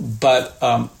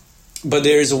 But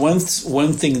there is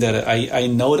one thing that I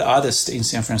know the artist in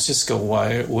San Francisco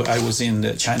while I was in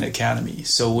the China Academy.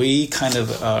 So we kind of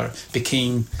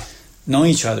became know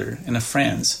each other and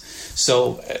friends.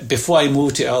 So before I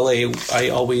moved to LA, I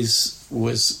always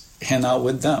was hang out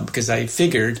with them because I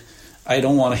figured I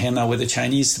don't want to hang out with the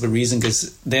Chinese for a reason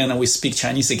because then we speak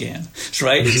Chinese again,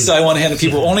 right? So I want to have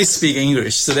people only speak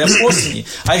English. So that forced me.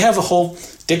 I have a whole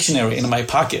dictionary in my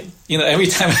pocket. Every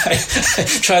time I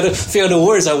try to figure the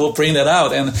words, I will bring that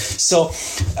out. And so,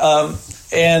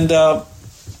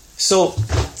 So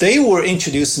they were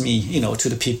introduced me, to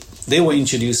the people. They were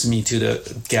introduced me to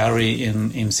the gallery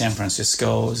in San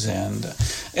Francisco, and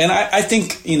I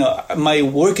think my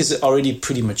work is already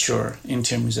pretty mature in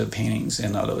terms of paintings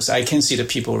and all those. I can see the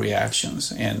people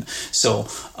reactions, and so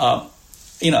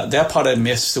that part I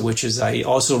missed, which is I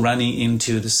also running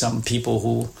into some people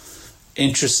who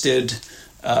interested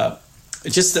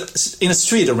just in the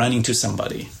street running to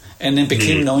somebody. And then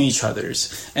became knowing each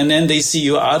other's. And then they see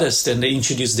you artist and they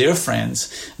introduce their friends.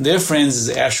 Their friends is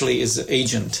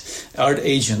art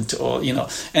agent,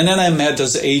 And then I met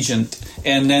this agent,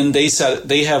 and then they said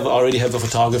they already have a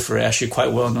photographer, actually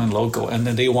quite well known local, and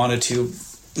then they wanted to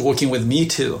working with me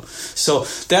too. So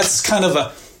that's kind of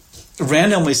a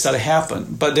randomly started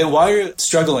happen. But they were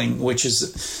struggling, which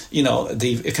is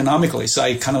the economically. So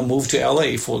I kind of moved to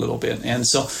LA for a little bit, and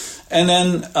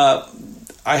then.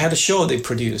 I had a show they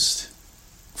produced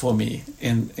for me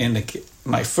in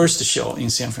my first show in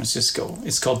San Francisco.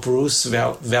 It's called Bruce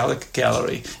Valek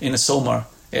Gallery in the Soma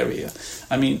area.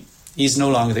 I mean, he's no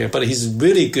longer there, but he's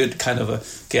really good kind of a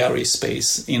gallery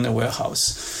space in a warehouse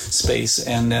space.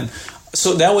 And then,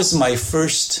 so that was my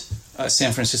first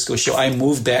San Francisco show. I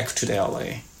moved back to the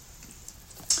LA,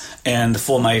 and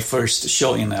for my first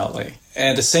show in LA.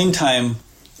 At the same time,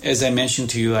 as I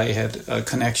mentioned to you, I had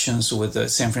connections with the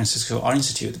San Francisco Art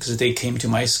Institute because they came to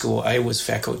my school. I was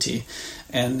faculty,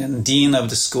 and then dean of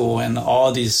the school, and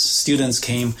all these students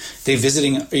came. They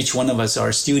visiting each one of us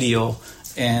our studio,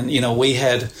 and we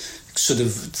had sort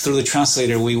of through the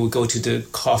translator we would go to the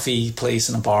coffee place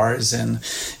and the bars, and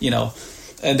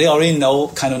and they already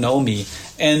know me.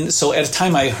 And so at the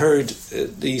time I heard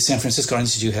the San Francisco Art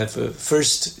Institute had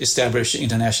first established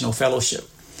international fellowship.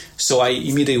 So I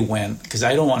immediately went because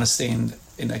I don't want to stay in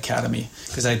the academy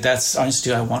because that's our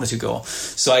institute I wanted to go.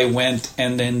 So I went,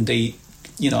 and then they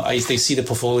see the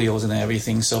portfolios and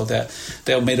everything, so that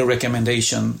they made a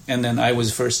recommendation, and then I was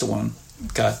the first one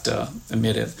got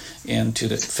admitted into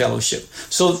the fellowship.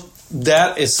 So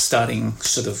that is starting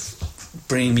sort of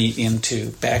bring me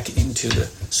back into the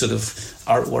sort of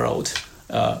art world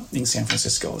in San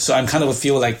Francisco. So I'm kind of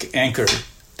feel like anchored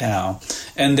now,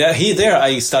 and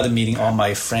I started meeting all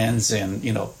my friends, and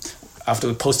after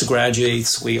we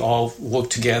postgraduates, we all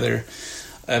worked together,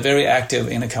 very active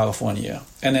in California.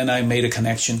 And then I made a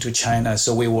connection to China,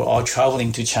 so we were all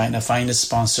traveling to China, find the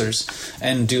sponsors,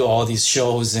 and do all these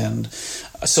shows, and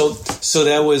so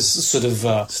that was sort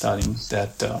of starting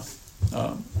that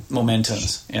momentum.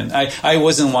 And I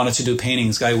wasn't wanted to do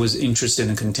paintings. I was interested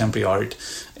in contemporary art,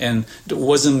 and it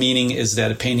wasn't meaning is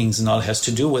that paintings not has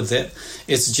to do with it.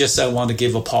 It's just I want to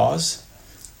give a pause,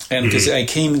 and because I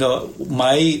came to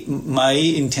my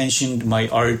intention, my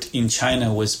art in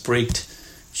China was break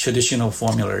traditional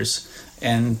formulas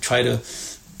and try to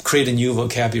create a new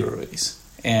vocabularies,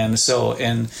 and so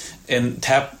and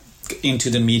tap into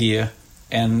the media.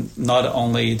 And not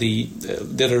only the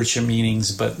literature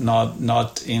meanings, but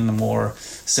not in more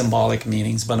symbolic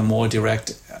meanings, but more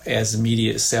direct as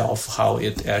media itself, how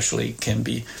it actually can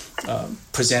be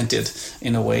presented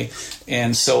in a way.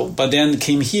 And so, but then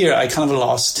came here, I kind of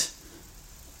lost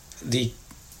the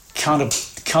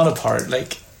counterpart,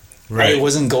 like right. I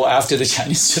wasn't go after the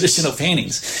Chinese traditional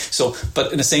paintings. So,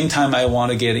 but at the same time, I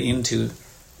want to get into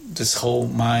this whole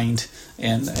mind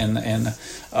and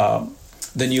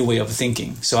the new way of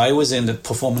thinking. So I was in the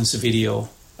performance video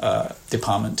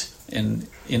department, and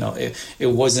it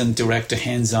wasn't direct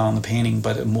hands-on painting,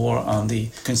 but more on the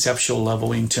conceptual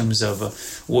level in terms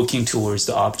of working towards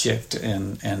the object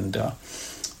and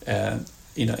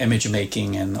image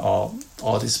making and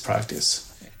all this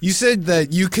practice. You said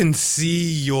that you can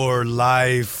see your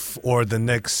life or the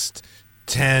next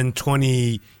 10,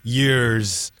 20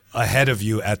 years ahead of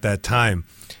you at that time.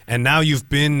 And now you've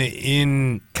been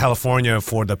in California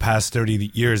for the past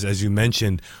 30 years, as you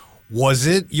mentioned. Was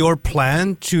it your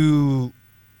plan to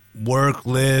work,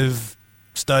 live,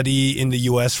 study in the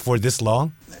U.S. for this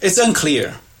long? It's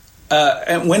unclear.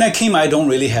 And when I came, I don't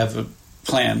really have a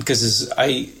plan because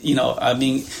I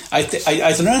learned.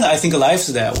 I think life's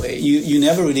that way. You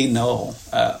never really know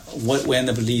what end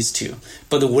up leads to.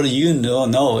 But what you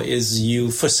know is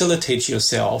you facilitate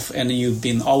yourself, and you've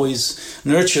been always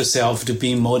nurture yourself to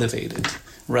be motivated,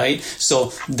 right?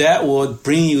 So that will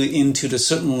bring you into the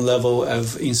certain level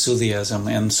of enthusiasm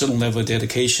and certain level of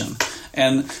dedication,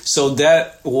 and so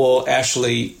that will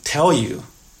actually tell you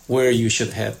where you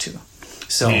should head to.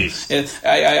 So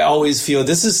I always feel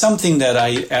this is something that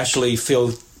I actually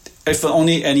feel, if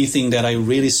only anything that I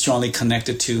really strongly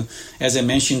connected to. As I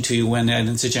mentioned to you, when at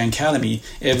the Zheng Academy,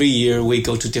 every year we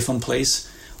go to different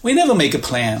place. We never make a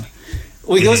plan.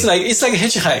 We goes like, it's like a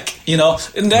hitchhike,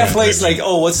 in that place, like,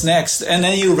 oh, what's next? And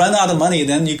then you run out of money.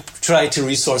 Then you try to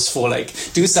resourceful, like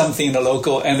do something in the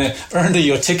local and then earn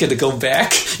your ticket to go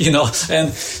back,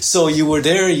 And so you were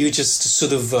there, you just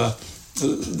sort of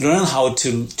learn how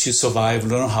to survive,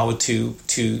 learn how to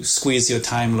squeeze your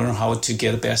time, learn how to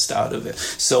get the best out of it.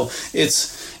 So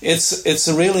it's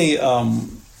really,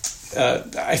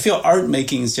 I feel art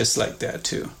making is just like that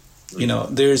too.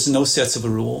 There's no sets of a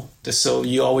rule. So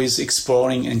you're always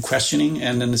exploring and questioning.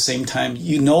 And at the same time,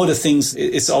 the things,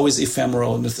 it's always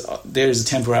ephemeral. There's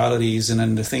temporalities, and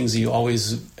then the things you're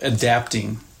always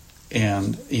adapting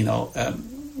and,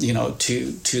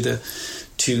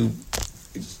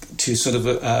 to sort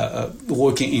of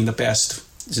working in the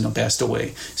best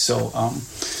way. So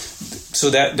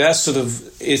that's sort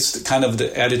of, it's kind of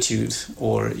the attitude,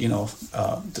 or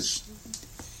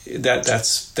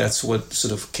that's what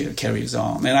sort of carries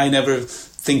on. And I never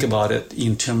think about it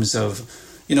in terms of,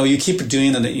 you keep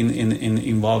doing it in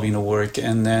involving the work,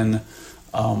 and then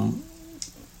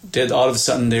that all of a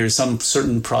sudden there's some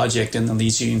certain project and it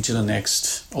leads you into the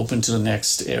next, open to the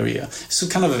next area. So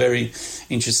kind of a very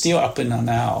interesting, up and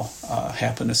now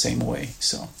happen the same way.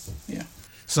 So, yeah.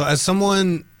 So as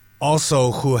someone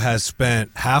also who has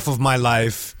spent half of my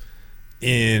life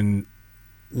in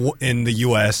the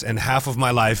U.S. and half of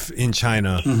my life in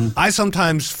China, I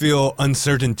sometimes feel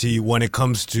uncertainty when it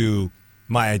comes to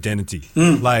my identity.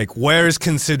 Like, where is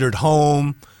considered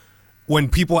home? When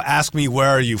people ask me, where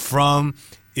are you from?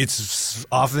 It's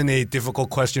often a difficult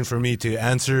question for me to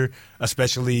answer,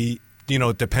 especially,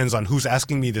 depends on who's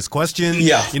asking me this question.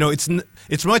 Yeah.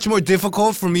 It's much more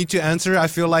difficult for me to answer, I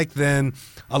feel like, than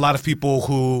a lot of people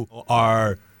who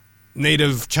are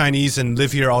native Chinese and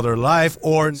live here all their life,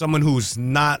 or someone who's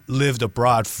not lived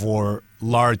abroad for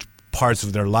large parts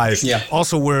of their life. Yeah.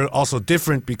 Also, we're also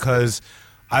different because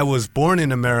I was born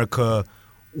in America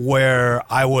where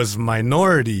I was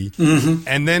minority,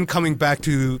 and then coming back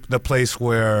to the place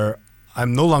where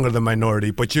I'm no longer the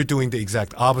minority, but you're doing the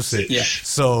exact opposite. Yeah.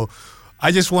 So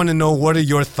I just want to know, what are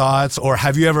your thoughts, or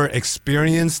have you ever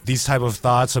experienced these type of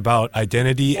thoughts about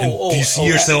identity? And do you see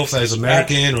yourself as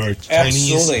American or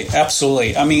Chinese?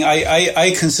 Absolutely. I mean,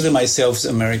 I consider myself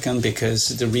American because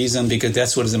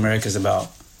that's what America is about.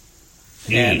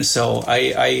 And so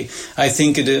I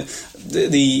think lots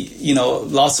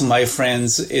of my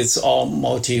friends, it's all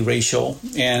multiracial,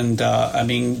 and I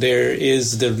mean, there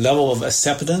is the level of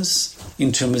acceptance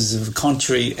in terms of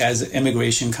country as an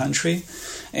immigration country.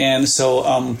 And so,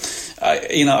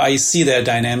 I see that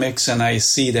dynamics, and I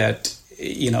see that,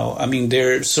 I mean,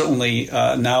 there certainly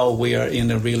now we are in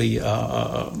a really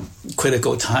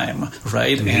critical time,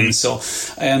 right? And so,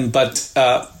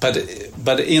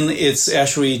 but in its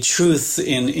actually truth,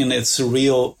 in its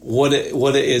real, what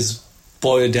it is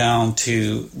boiled down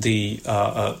to, the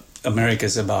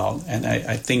America's about, and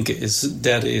I think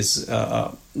that is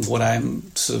what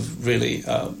I'm sort of really.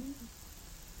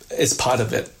 Is part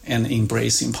of it, and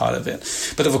embracing part of it.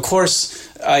 But of course,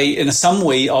 I, in some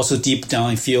way, also deep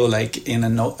down, feel like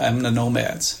I'm the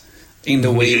nomads. In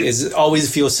the way, is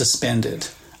always feel suspended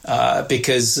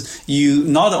because you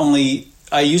not only.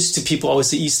 I used to people always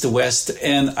say east to west,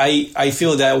 and I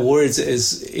feel that words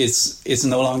is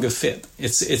no longer fit.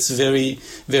 It's very,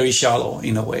 very shallow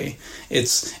in a way.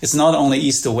 It's not only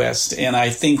east to west, and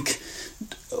I think.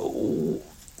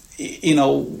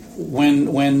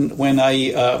 When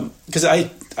I because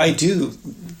I do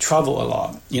travel a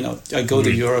lot, I go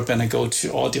to Europe and I go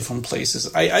to all different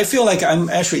places. I feel like I'm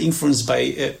actually influenced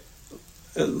by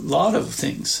a lot of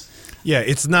things. Yeah,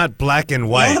 it's not black and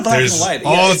white. There's Yeah,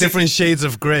 all different shades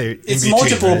of gray. It's in between,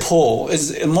 multiple right? pole.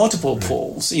 It's multiple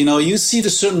poles. You see the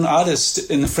certain artists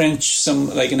in French, some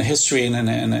like in history in 20,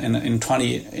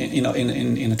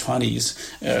 in the 20s,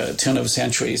 turn of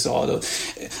centuries. A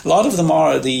lot of them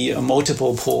are the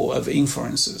multiple pole of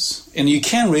influences, and you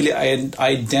can't really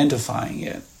identifying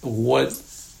it what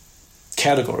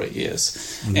category is.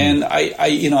 And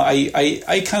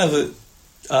I kind of.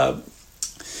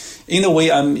 In a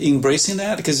way, I'm embracing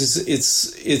that because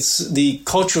it's the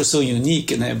culture so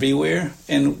unique and everywhere,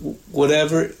 and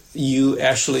whatever you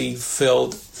actually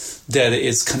felt that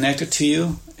it's connected to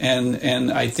you,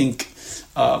 and I think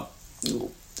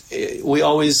we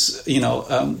always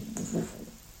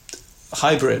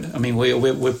hybrid. I mean,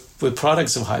 we're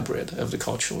products of hybrid of the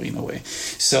culture in a way.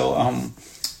 So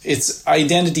it's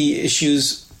identity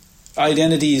issues,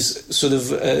 identities sort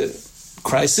of.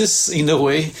 Crisis in a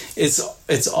way,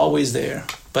 it's always there,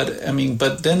 but I mean,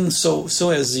 but then so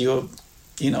as your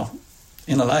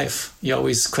in a life. You're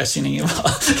always questioning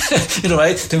about,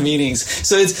 right? The meanings.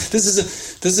 So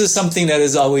this is something that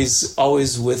is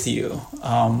always with you.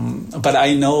 But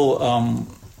I know,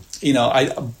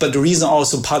 but part of the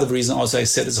reason also I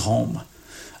said is home.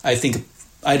 I think,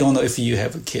 I don't know if you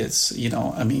have kids,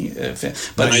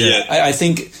 but I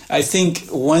think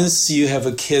once you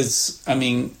have kids,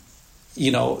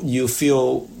 you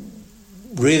feel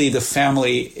really the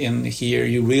family in here,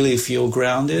 you really feel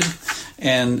grounded.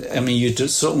 And you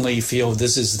just certainly feel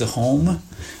this is the home.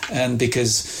 And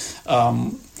because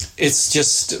it's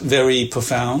just very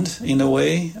profound in a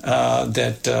way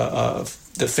that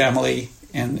the family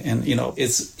and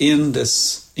it's in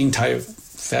this entire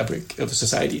fabric of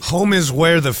society. Home is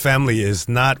where the family is,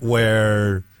 not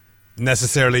where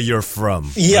necessarily you're from.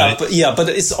 Yeah, right? but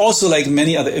it's also like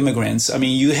many other immigrants.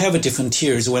 You have different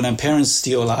tiers. When my parents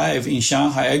still alive in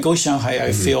Shanghai, I go to Shanghai,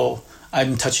 I feel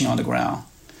I'm touching on the ground.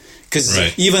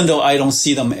 Because even though I don't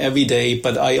see them every day,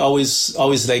 but I always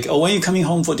like, oh, when you're coming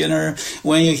home for dinner,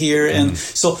 when you're here. And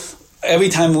so every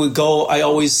time we go, I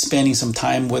always spending some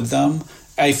time with them.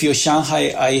 I feel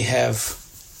Shanghai, I have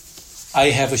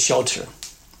a shelter.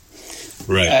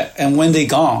 Right. And when they're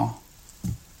gone,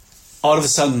 all of a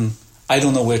sudden, I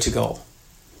don't know where to go.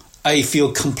 I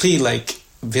feel complete like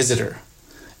visitor.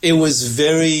 It was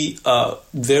very,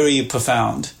 very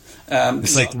profound.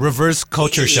 It's like reverse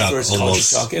culture shock almost. Culture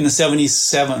shock. In the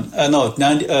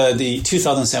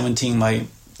 2017, my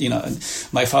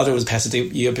father was passed the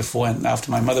year before and after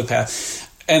my mother passed.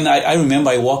 And I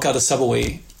remember I walk out the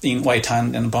subway in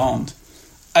Waitan and Bond.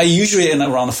 I usually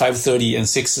around 5:30 and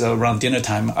 6 around dinner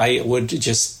time, I would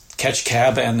just catch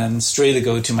cab and then straight to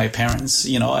go to my parents,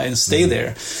 and stay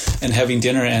there and having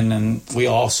dinner. And then we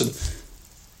all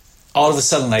all of a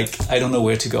sudden, like, I don't know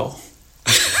where to go.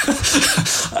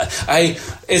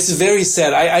 It's very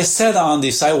sad. I sat on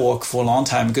the sidewalk for a long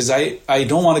time because I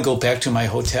don't want to go back to my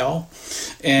hotel,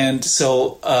 and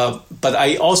so but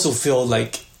I also feel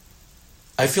like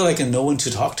no one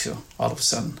to talk to all of a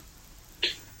sudden.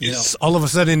 All of a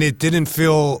sudden, it didn't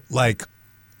feel like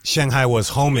Shanghai was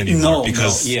home anymore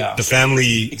because the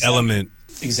family element.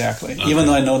 Exactly. Okay. Even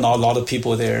though I know not a lot of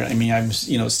people there, I'm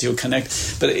still connected,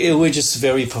 but it was just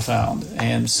very profound.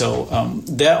 And so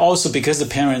that also because the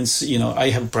parents, I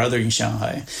have a brother in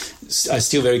Shanghai, I'm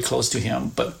still very close to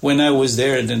him. But when I was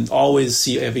there, then always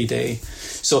see every day.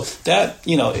 So that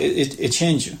it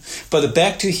changed you. But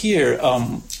back to here,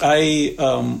 when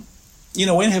you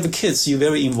have kids, you're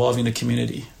very involved in the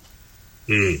community,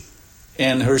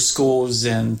 and her schools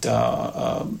and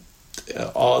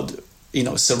all.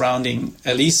 Surrounding,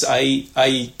 at least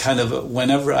I kind of,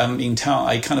 whenever I'm in town,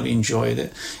 I kind of enjoyed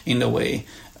it in a way.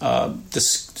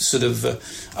 This sort of,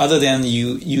 other than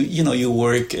you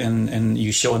work and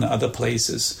you show in other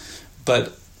places,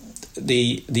 but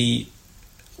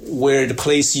where the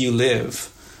place you live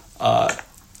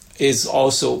is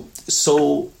also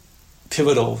so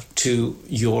pivotal to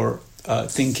your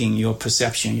thinking, your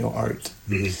perception, your art.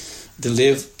 Mm-hmm.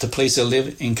 The place I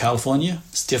live in California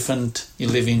is different. You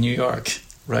live in New York,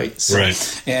 right? So,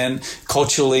 right. And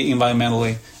culturally,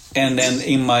 environmentally, and then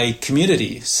in my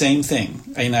community, same thing.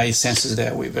 And I sense it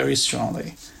that way very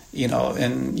strongly.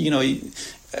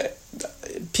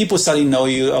 People starting to know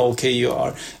you. Oh, okay, you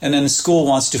are. And then the school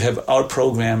wants to have art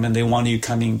program, and they want you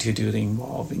coming to do the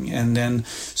involving. And then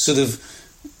sort of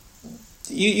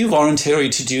you voluntarily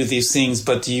to do these things,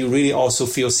 but you really also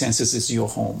feel senses is your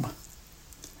home.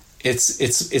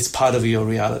 It's part of your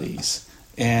realities,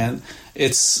 and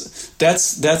I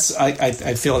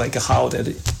feel like how that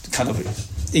kind of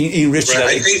enrich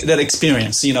that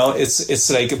experience. It's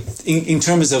like in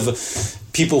terms of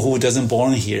people who doesn't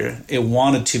born here, it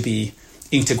wanted to be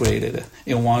integrated,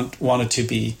 it wanted to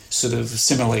be sort of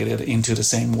assimilated into the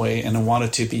same way, and it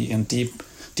wanted to be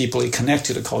deeply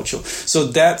connected to the culture. So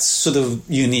that's sort of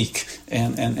unique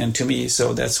and to me.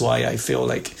 So that's why I feel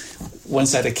like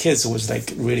once I had kids, it was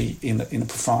like really in a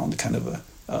profound kind of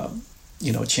a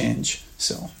change.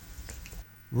 So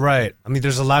right.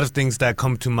 There's a lot of things that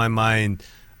come to my mind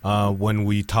when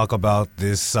we talk about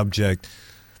this subject.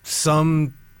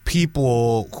 Some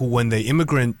people who, when they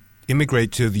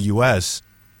immigrate to the U.S.,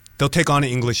 they'll take on an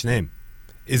English name.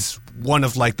 Is one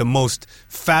of like the most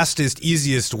fastest,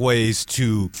 easiest ways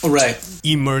to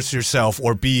immerse yourself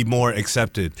or be more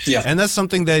accepted. Yeah. And that's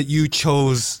something that you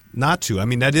chose not to.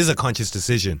 That is a conscious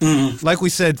decision. Mm-hmm. Like we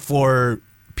said, for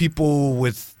people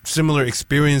with similar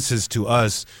experiences to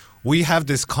us, we have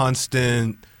this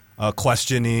constant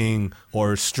questioning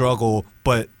or struggle,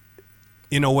 but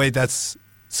in a way that's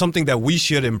something that we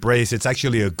should embrace. It's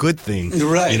actually a good thing.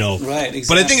 Right, right, exactly.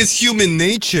 But I think it's human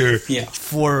nature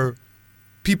for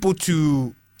people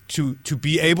to to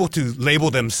be able to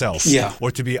label themselves,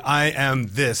 or to be I am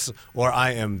this or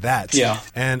I am that.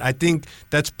 And I think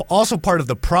that's also part of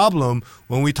the problem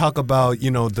when we talk about,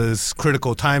 this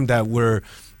critical time that we're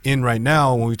in right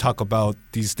now, when we talk about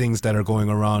these things that are going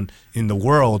around in the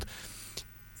world.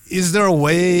 Is there a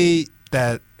way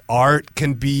that art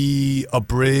can be a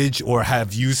bridge, or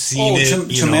have you seen it?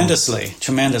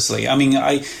 Tremendously. I mean,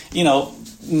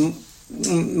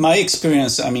 my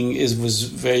experience, was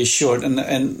very short,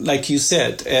 and like you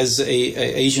said, as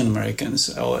Asian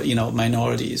Americans or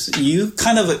minorities, you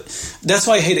kind of, that's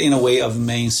why I hate it in a way of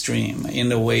mainstream, in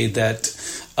the way that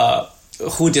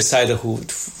who decided who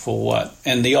for what,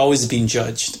 and they always being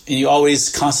judged, and you always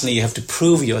constantly have to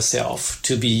prove yourself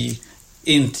to be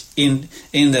in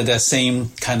the same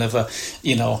kind of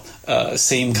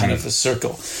same kind of a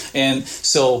circle, and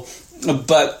so,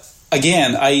 but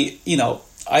again, I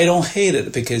don't hate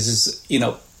it because you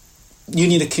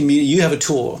need to you have a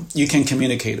tool, you can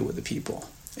communicate with the people,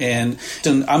 and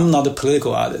I'm not a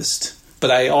political artist,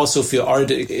 but I also feel art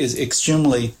is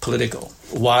extremely political.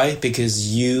 Why?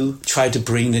 Because you try to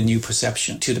bring the new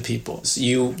perception to the people. So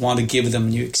you want to give them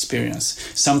new experience,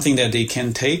 something that they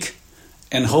can take,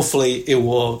 and hopefully it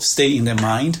will stay in their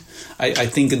mind. I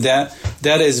think that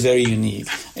is very unique.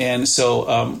 And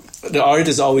so the art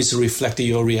is always reflecting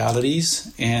your realities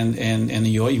and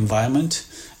your environment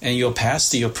and your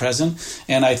past, your present.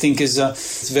 And I think it's a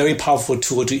very powerful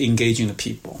tool to engage in the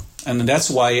people. And that's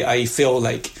why I feel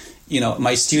like,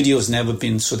 my studio has never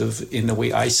been sort of in a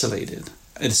way isolated.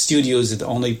 The studio is the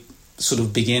only sort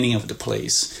of beginning of the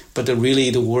place. But really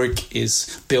the work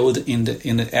is built in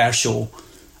the actual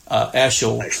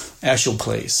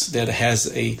place that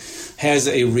has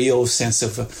a real sense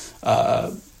of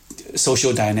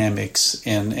social dynamics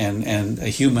and a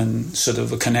human sort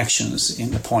of connections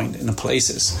in the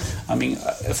places. I mean,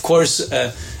 of course,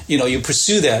 you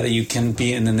pursue that. You can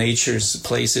be in the nature's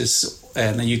places,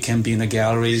 and you can be in the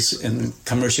galleries and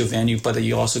commercial venue, but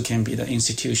you also can be the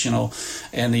institutional,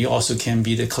 and you also can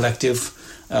be the collective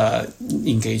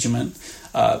engagement.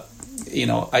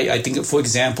 I think, for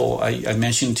example, I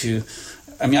mentioned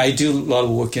I do a lot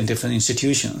of work in different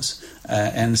institutions.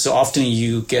 And so often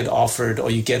you get offered or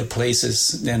you get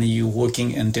places, then you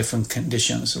working in different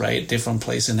conditions, right? Different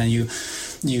places. And then you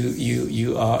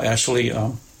are actually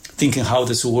thinking how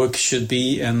this work should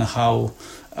be and how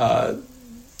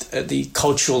the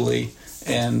culturally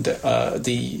and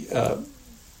the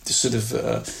sort of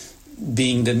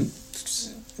being the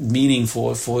meaning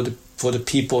for the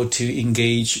people to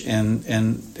engage and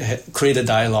create the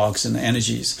dialogues and the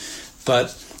energies.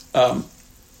 But the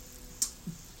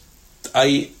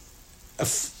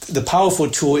powerful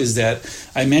tool is that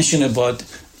I mentioned about,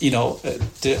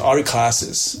 the art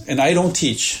classes, and I don't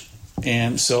teach.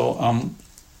 And so,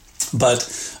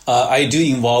 but I do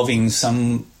involving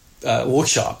some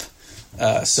workshop.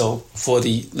 So for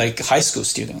the high school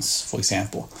students, for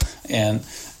example, and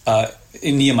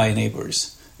near my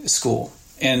neighbor's school.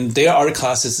 And their art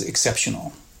class is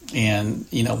exceptional, and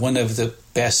one of the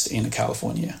best in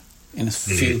California, in a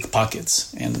few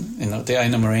pockets, and they're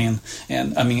in the Marine,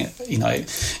 and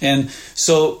and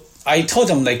so I told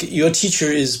them your teacher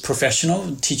is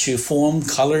professional, teach you form,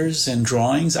 colors, and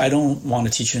drawings. I don't want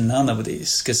to teach you none of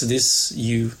these because this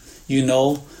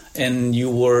and you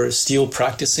were still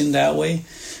practicing that way.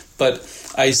 But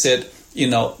I said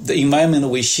the environment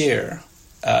we share,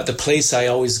 the place I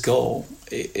always go.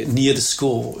 Near the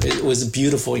school, it was a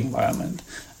beautiful environment,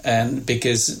 and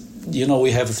because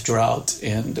we have drought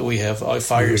and we have our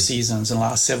fire seasons in the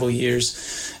last several years,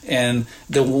 and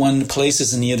the one place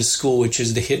is near the school, which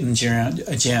is the hidden gem.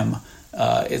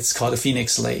 It's called the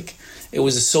Phoenix Lake. It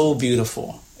was so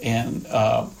beautiful, and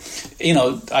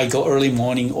I go early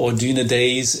morning or during the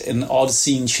days, and all the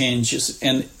scene changes,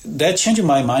 and that changed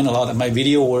my mind a lot. My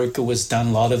video work was done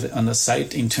a lot of it on the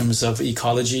site in terms of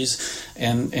ecologies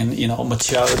and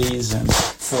materialities and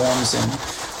forms, and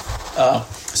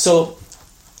so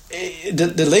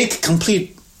the lake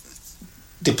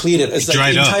depleted. It's the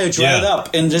entire dried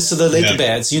up, and just the lake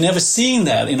beds. You never seen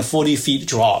that in a 40 feet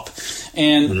drop,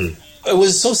 and. It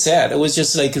was so sad. It was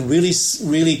just really,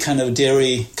 really kind of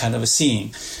dairy kind of a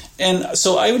scene. And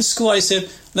so I went to school. I said,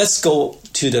 let's go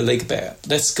to the lake bed.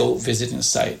 Let's go visit the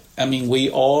site. I mean,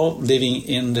 we all living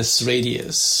in this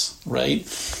radius, right?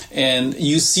 And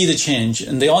you see the change.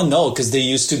 And they all know because they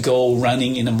used to go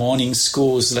running in the morning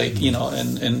schools, and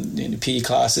in PE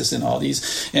classes and all these.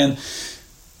 And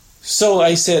so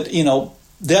I said,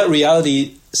 that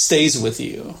reality stays with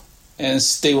you. And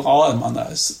stay all among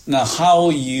us. Now,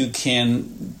 how you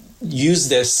can use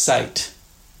that site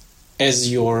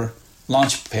as your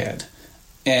launch pad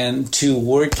and to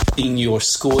work in your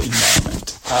school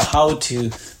environment, how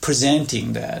to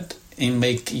presenting that and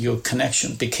make your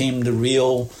connection became the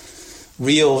real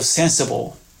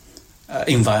sensible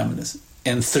environment.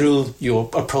 And through your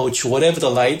approach, whatever the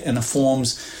light and the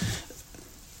forms,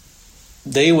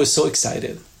 they were so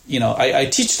excited. I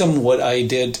teach them what I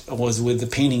did was with the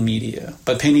painting media,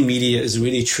 but painting media is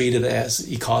really treated as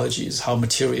ecologies, how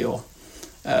material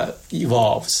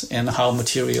evolves and how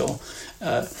material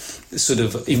sort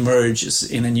of emerges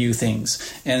in the new things.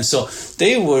 And so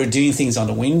they were doing things on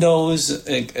the windows,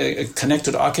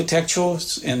 connected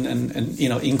architectures, and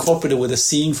incorporated with a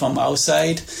scene from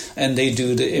outside. And they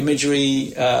do the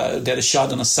imagery that is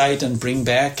shot on the site and bring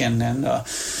back, and then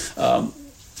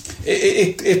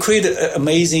it created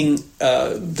amazing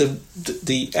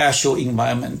the actual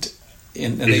environment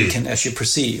and they can actually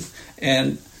perceive.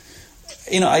 And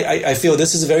I feel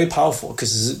this is very powerful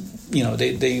because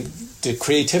the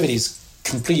creativity is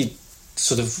complete,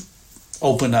 sort of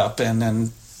open up and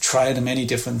then try many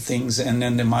different things, and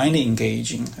then the mind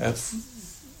engaging of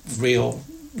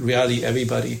reality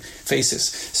everybody faces.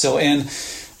 So, and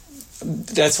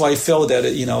that's why I feel that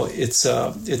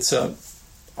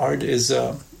art is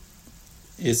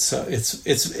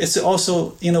it's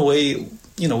also in a way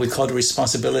we call it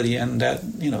responsibility, and that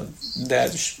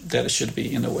that should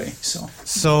be in a way.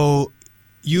 So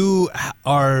you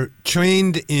are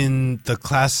trained in the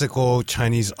classical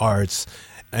Chinese arts,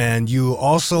 and you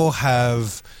also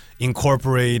have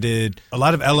incorporated a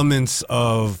lot of elements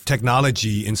of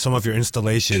technology in some of your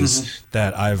installations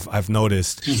that I've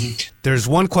noticed. There's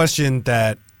one question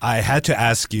that I had to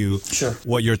ask you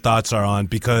what your thoughts are on,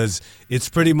 because it's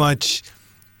pretty much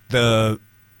the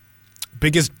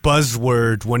biggest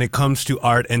buzzword when it comes to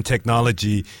art and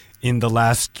technology in the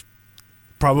last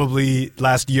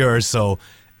year or so,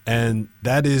 and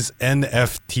that is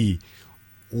NFT.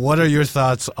 What are your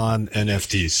thoughts on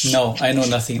NFTs? No, I know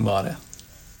nothing about it.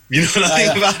 You know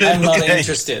nothing about it? I'm not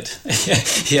interested.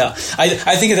 Yeah,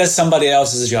 I think that's somebody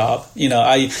else's job.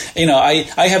 I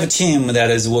have a team that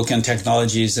is working on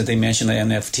technologies that they mention the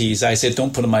NFTs. I said,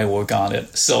 don't put my work on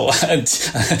it. So,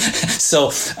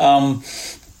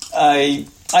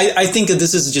 I think that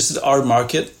this is just our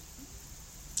market,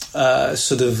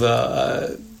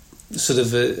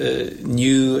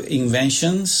 new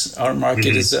inventions. Our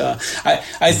market is,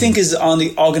 I think, is on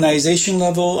the organization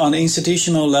level, on the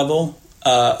institutional level,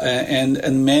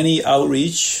 and many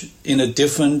outreach in a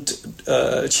different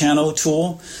channel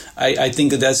tool. I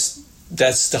think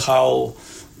that's how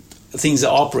things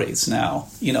operates now.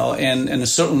 And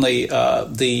certainly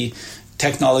the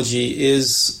technology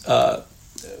is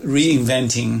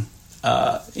reinventing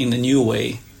in a new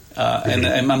way.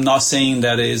 And I'm not saying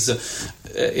that is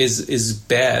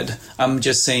bad. I'm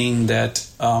just saying that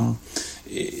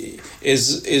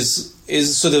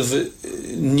is sort of a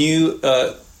new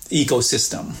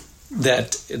ecosystem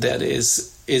that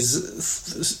is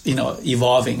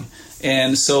evolving.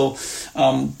 And so,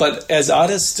 but as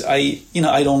artists, I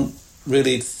don't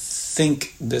really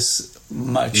think this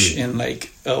much in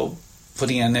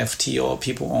putting an NFT or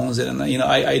people owns it. And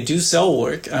I do sell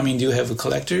work. I mean, do have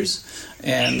collectors,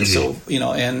 and so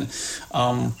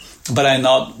but I'm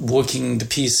not working the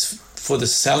piece for the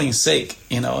selling sake.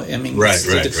 I mean, right.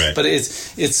 But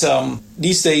it's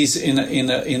these days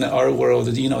in our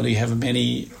world, you have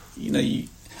many.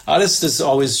 Artists is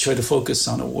always try to focus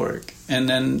on the work, and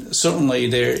then certainly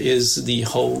there is the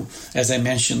whole, as I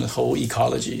mentioned, the whole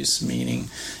ecologies. Meaning,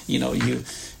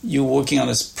 you're working on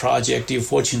this project, you're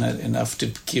fortunate enough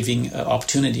to giving an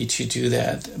opportunity to do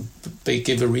that, they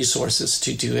give the resources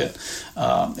to do it,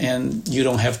 and you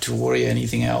don't have to worry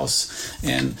anything else.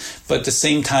 But at the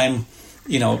same time,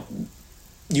 you're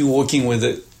working with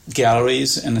the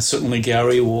galleries, and certainly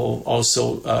gallery will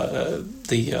also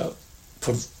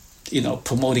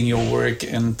promoting your work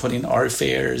and putting art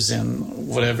fairs and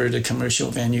whatever the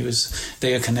commercial venues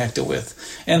they are connected with.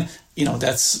 And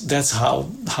that's how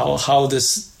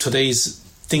this today's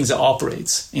things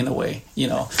operates in a way,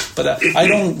 But I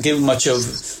don't give much of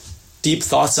deep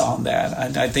thoughts on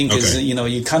that. I think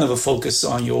you kind of focus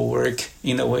on your work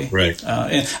in a way. Right.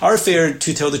 And art fair,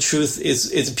 to tell the truth,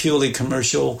 is purely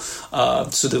commercial.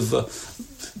 The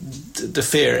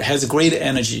fair has great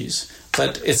energies,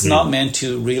 but it's not meant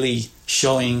to really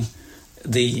showing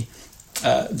the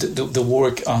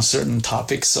work on certain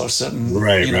topics or certain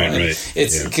right.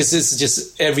 It's because it's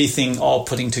just everything all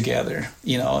putting together,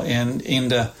 and in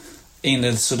the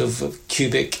sort of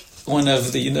cubic one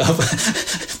of the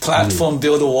platform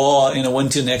build a wall, one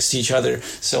two next to each other.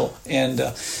 So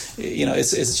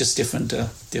it's just different.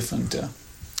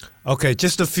 Okay,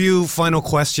 just a few final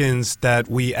questions that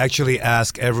we actually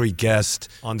ask every guest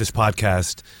on this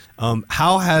podcast.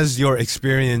 How has your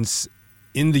experience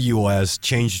in the U.S.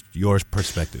 changed your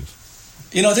perspective?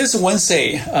 There's one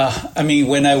say.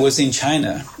 When I was in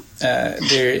China,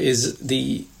 there is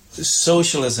the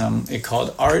socialism, it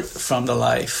called art from the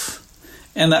life.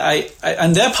 And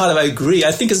on that part I agree.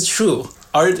 I think it's true.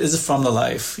 Art is from the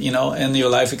life, and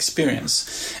your life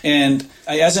experience. And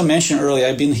as I mentioned earlier,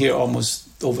 I've been here almost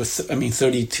over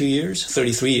 33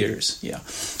 years. Yeah.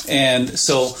 And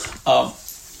so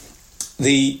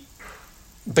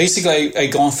basically I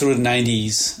gone through the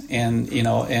 90s and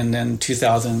then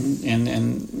 2000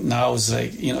 and now it's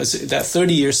like, it's that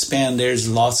 30-year span, there's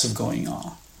lots of going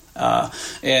on.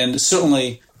 And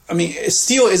certainly, it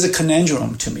still is a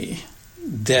conundrum to me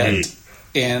that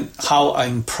and how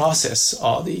I process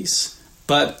all these.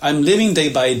 But I'm living day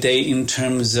by day in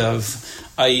terms of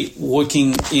I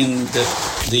working in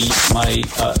my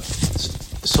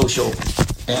social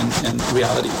and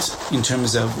realities in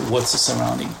terms of what's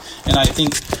surrounding, and I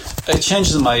think it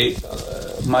changes the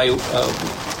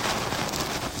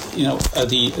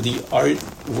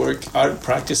art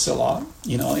practice a lot,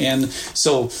 and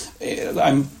so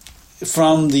I'm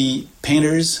from the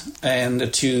painters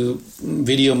and to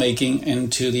video making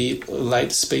and to the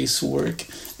light space work,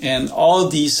 and all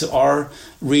these are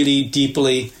really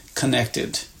deeply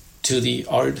connected to the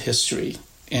art history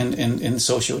and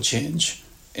social change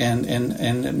and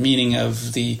meaning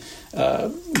of the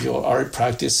your art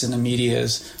practice in the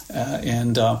medias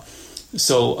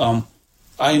so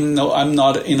I'm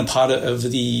not in a part of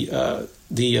the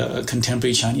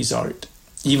contemporary Chinese art.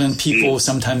 Even people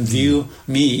sometimes view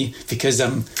me because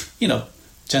I'm Zheng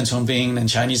Chongbin and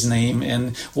Chinese name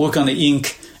and work on the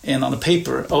ink and on the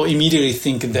paper, or immediately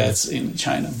think that's in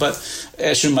China. But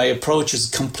actually my approach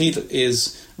is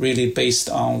really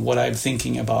based on what I'm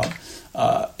thinking about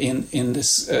in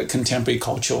this contemporary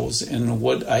cultures and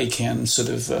what I can sort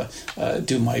of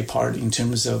do my part in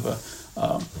terms of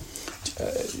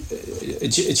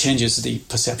it changes the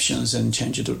perceptions and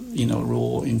changes the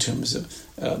role in terms of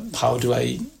how do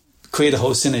I create the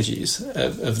whole synergies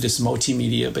of this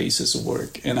multimedia basis of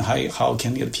work, and how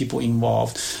can get people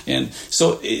involved. And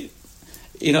so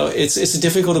it's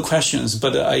difficult questions,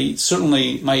 but I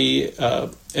certainly my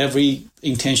every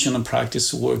intention and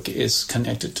practice work is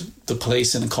connected to the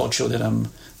place and the culture that I'm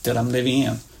living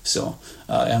in. So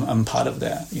I'm part of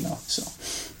that. So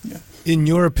yeah. In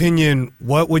your opinion,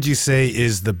 what would you say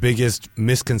is the biggest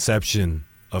misconception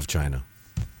of China?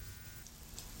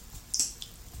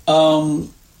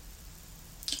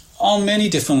 On many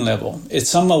different levels.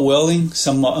 Some are willing,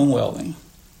 some are unwilling.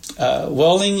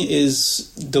 Willing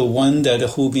is the one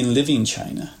who been living in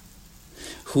China,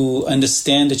 who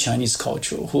understand the Chinese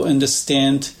culture, who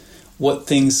understand what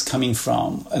things coming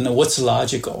from and what's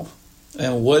logical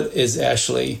and what is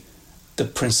actually the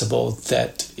principle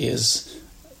that is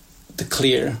the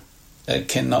clear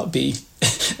cannot be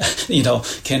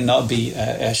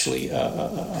actually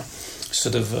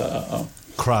sort of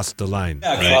cross the line.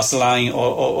 Yeah, right? Cross the line,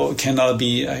 or cannot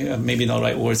be maybe not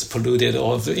right words, polluted,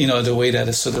 or the way that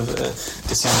is sort of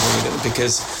disseminated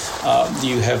because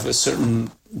you have a certain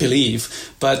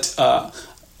belief. But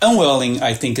unwilling,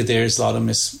 I think there's a lot of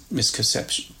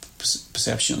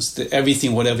misperceptions that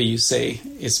everything, whatever you say,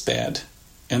 is bad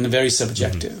and very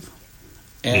subjective.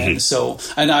 And so,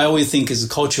 and I always think as a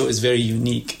culture is very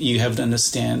unique. You have to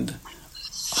understand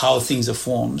how things are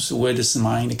formed, where this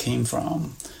mind came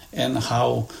from, and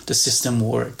how the system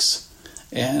works.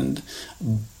 And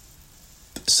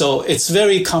so it's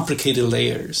very complicated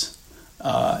layers.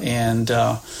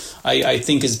 I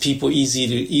think as people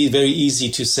very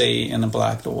easy to say in a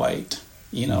black or white,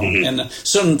 and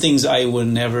certain things I would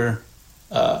never,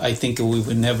 I think we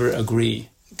would never agree,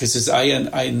 because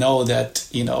I know that,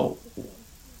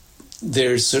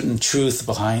 there's certain truth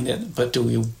behind it, but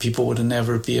people would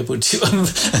never be able to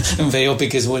unveil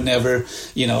because we're never,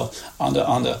 on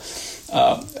the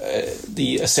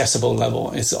accessible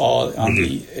level. It's all on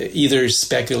the either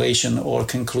speculation or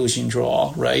conclusion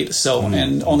draw, right? So,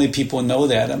 and only people know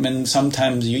that.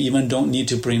 Sometimes you even don't need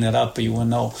to bring that up, but you will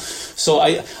know. So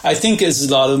I think it's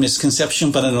a lot of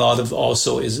misconception, but a lot of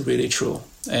also is really true,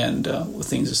 and what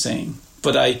things are saying.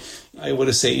 But I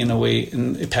would say in a way,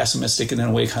 pessimistic, and in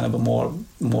a way kind of a more.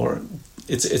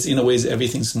 It's in a way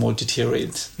everything's more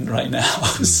deteriorated right now.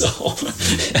 So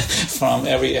from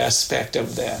every aspect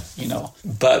of that,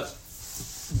 But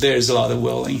there's a lot of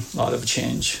willing, a lot of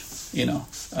change,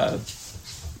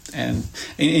 And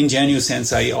in genuine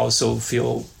sense, I also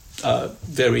feel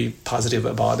very positive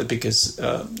about it because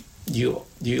you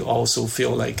also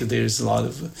feel like there's a lot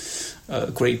of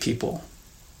great people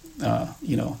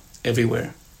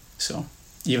everywhere. So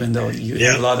even though you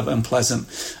have a lot of unpleasant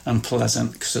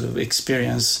sort of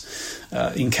experience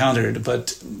encountered,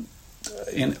 but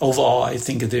overall, I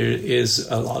think there is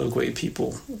a lot of great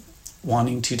people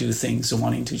wanting to do things and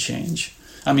wanting to change.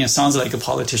 I mean, it sounds like a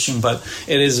politician, but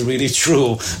it is really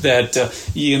true that, a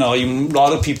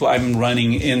lot of people I'm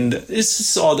running in, it's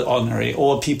just all the ordinary,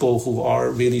 or people who are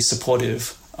really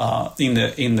supportive in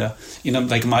the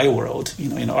like my world,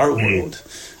 in our world.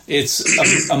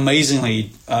 It's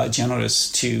amazingly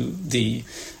generous to the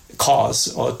cause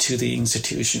or to the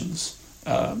institutions.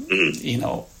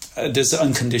 There's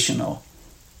unconditional.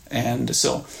 And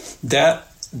so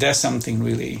that's something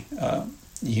really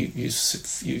you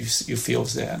feel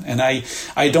that. And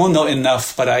I don't know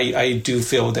enough, but I do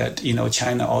feel that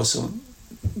China also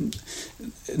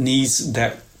needs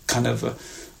that kind of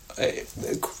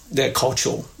that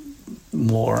cultural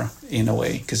more in a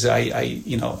way, because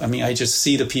I just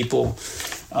see the people.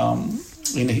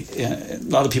 A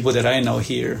lot of people that I know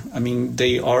here, I mean,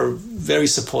 they are very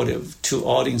supportive to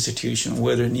all the institutions,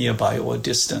 whether nearby or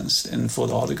distant, and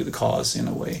for all the good cause in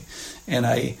a way. And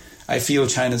I feel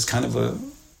China's kind of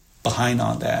behind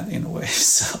on that in a way.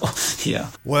 So, yeah.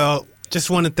 Well, just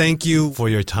want to thank you for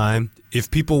your time. If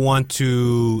people want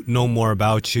to know more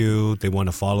about you, they want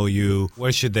to follow you,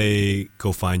 where should they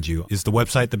go find you? Is the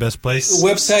website the best place?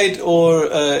 Website, or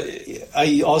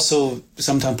I also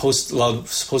sometimes post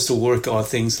to work or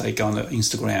things like on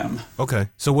Instagram. Okay.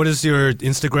 So what is your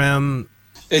Instagram?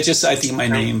 It's just, I think, my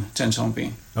name, Zheng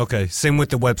Chongbin. Okay. Same with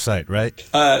the website, right?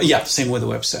 Yeah, same with the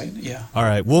website, yeah. All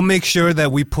right. We'll make sure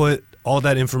that we put all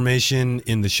that information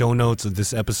in the show notes of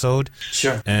this episode.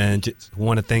 Sure. And just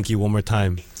want to thank you one more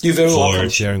time. You're very welcome. For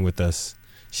sharing with us.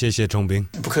 谢谢 Chongbin.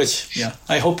 不客气. Yeah.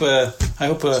 I hope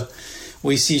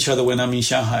we see each other when I'm in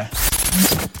Shanghai.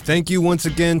 Thank you once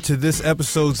again to this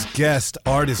episode's guest,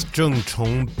 artist Zheng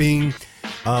Chongbin.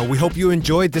 We hope you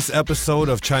enjoyed this episode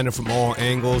of China from All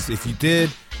Angles. If you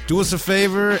did, do us a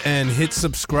favor and hit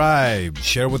subscribe,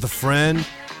 share with a friend,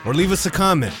 or leave us a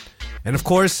comment. And of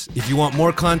course, if you want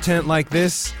more content like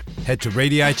this, head to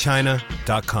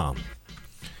radiichina.com.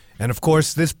 And of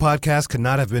course, this podcast could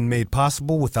not have been made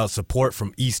possible without support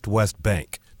from East West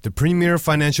Bank, the premier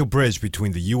financial bridge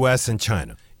between the U.S. and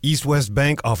China. East West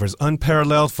Bank offers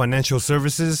unparalleled financial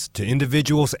services to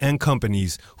individuals and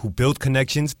companies who build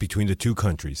connections between the two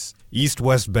countries. East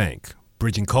West Bank,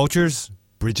 bridging cultures,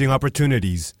 bridging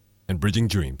opportunities, and bridging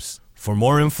dreams. For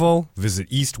more info, visit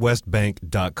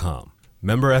eastwestbank.com.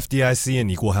 Member FDIC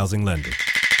and Equal Housing Lender.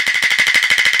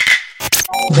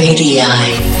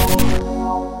 Radii.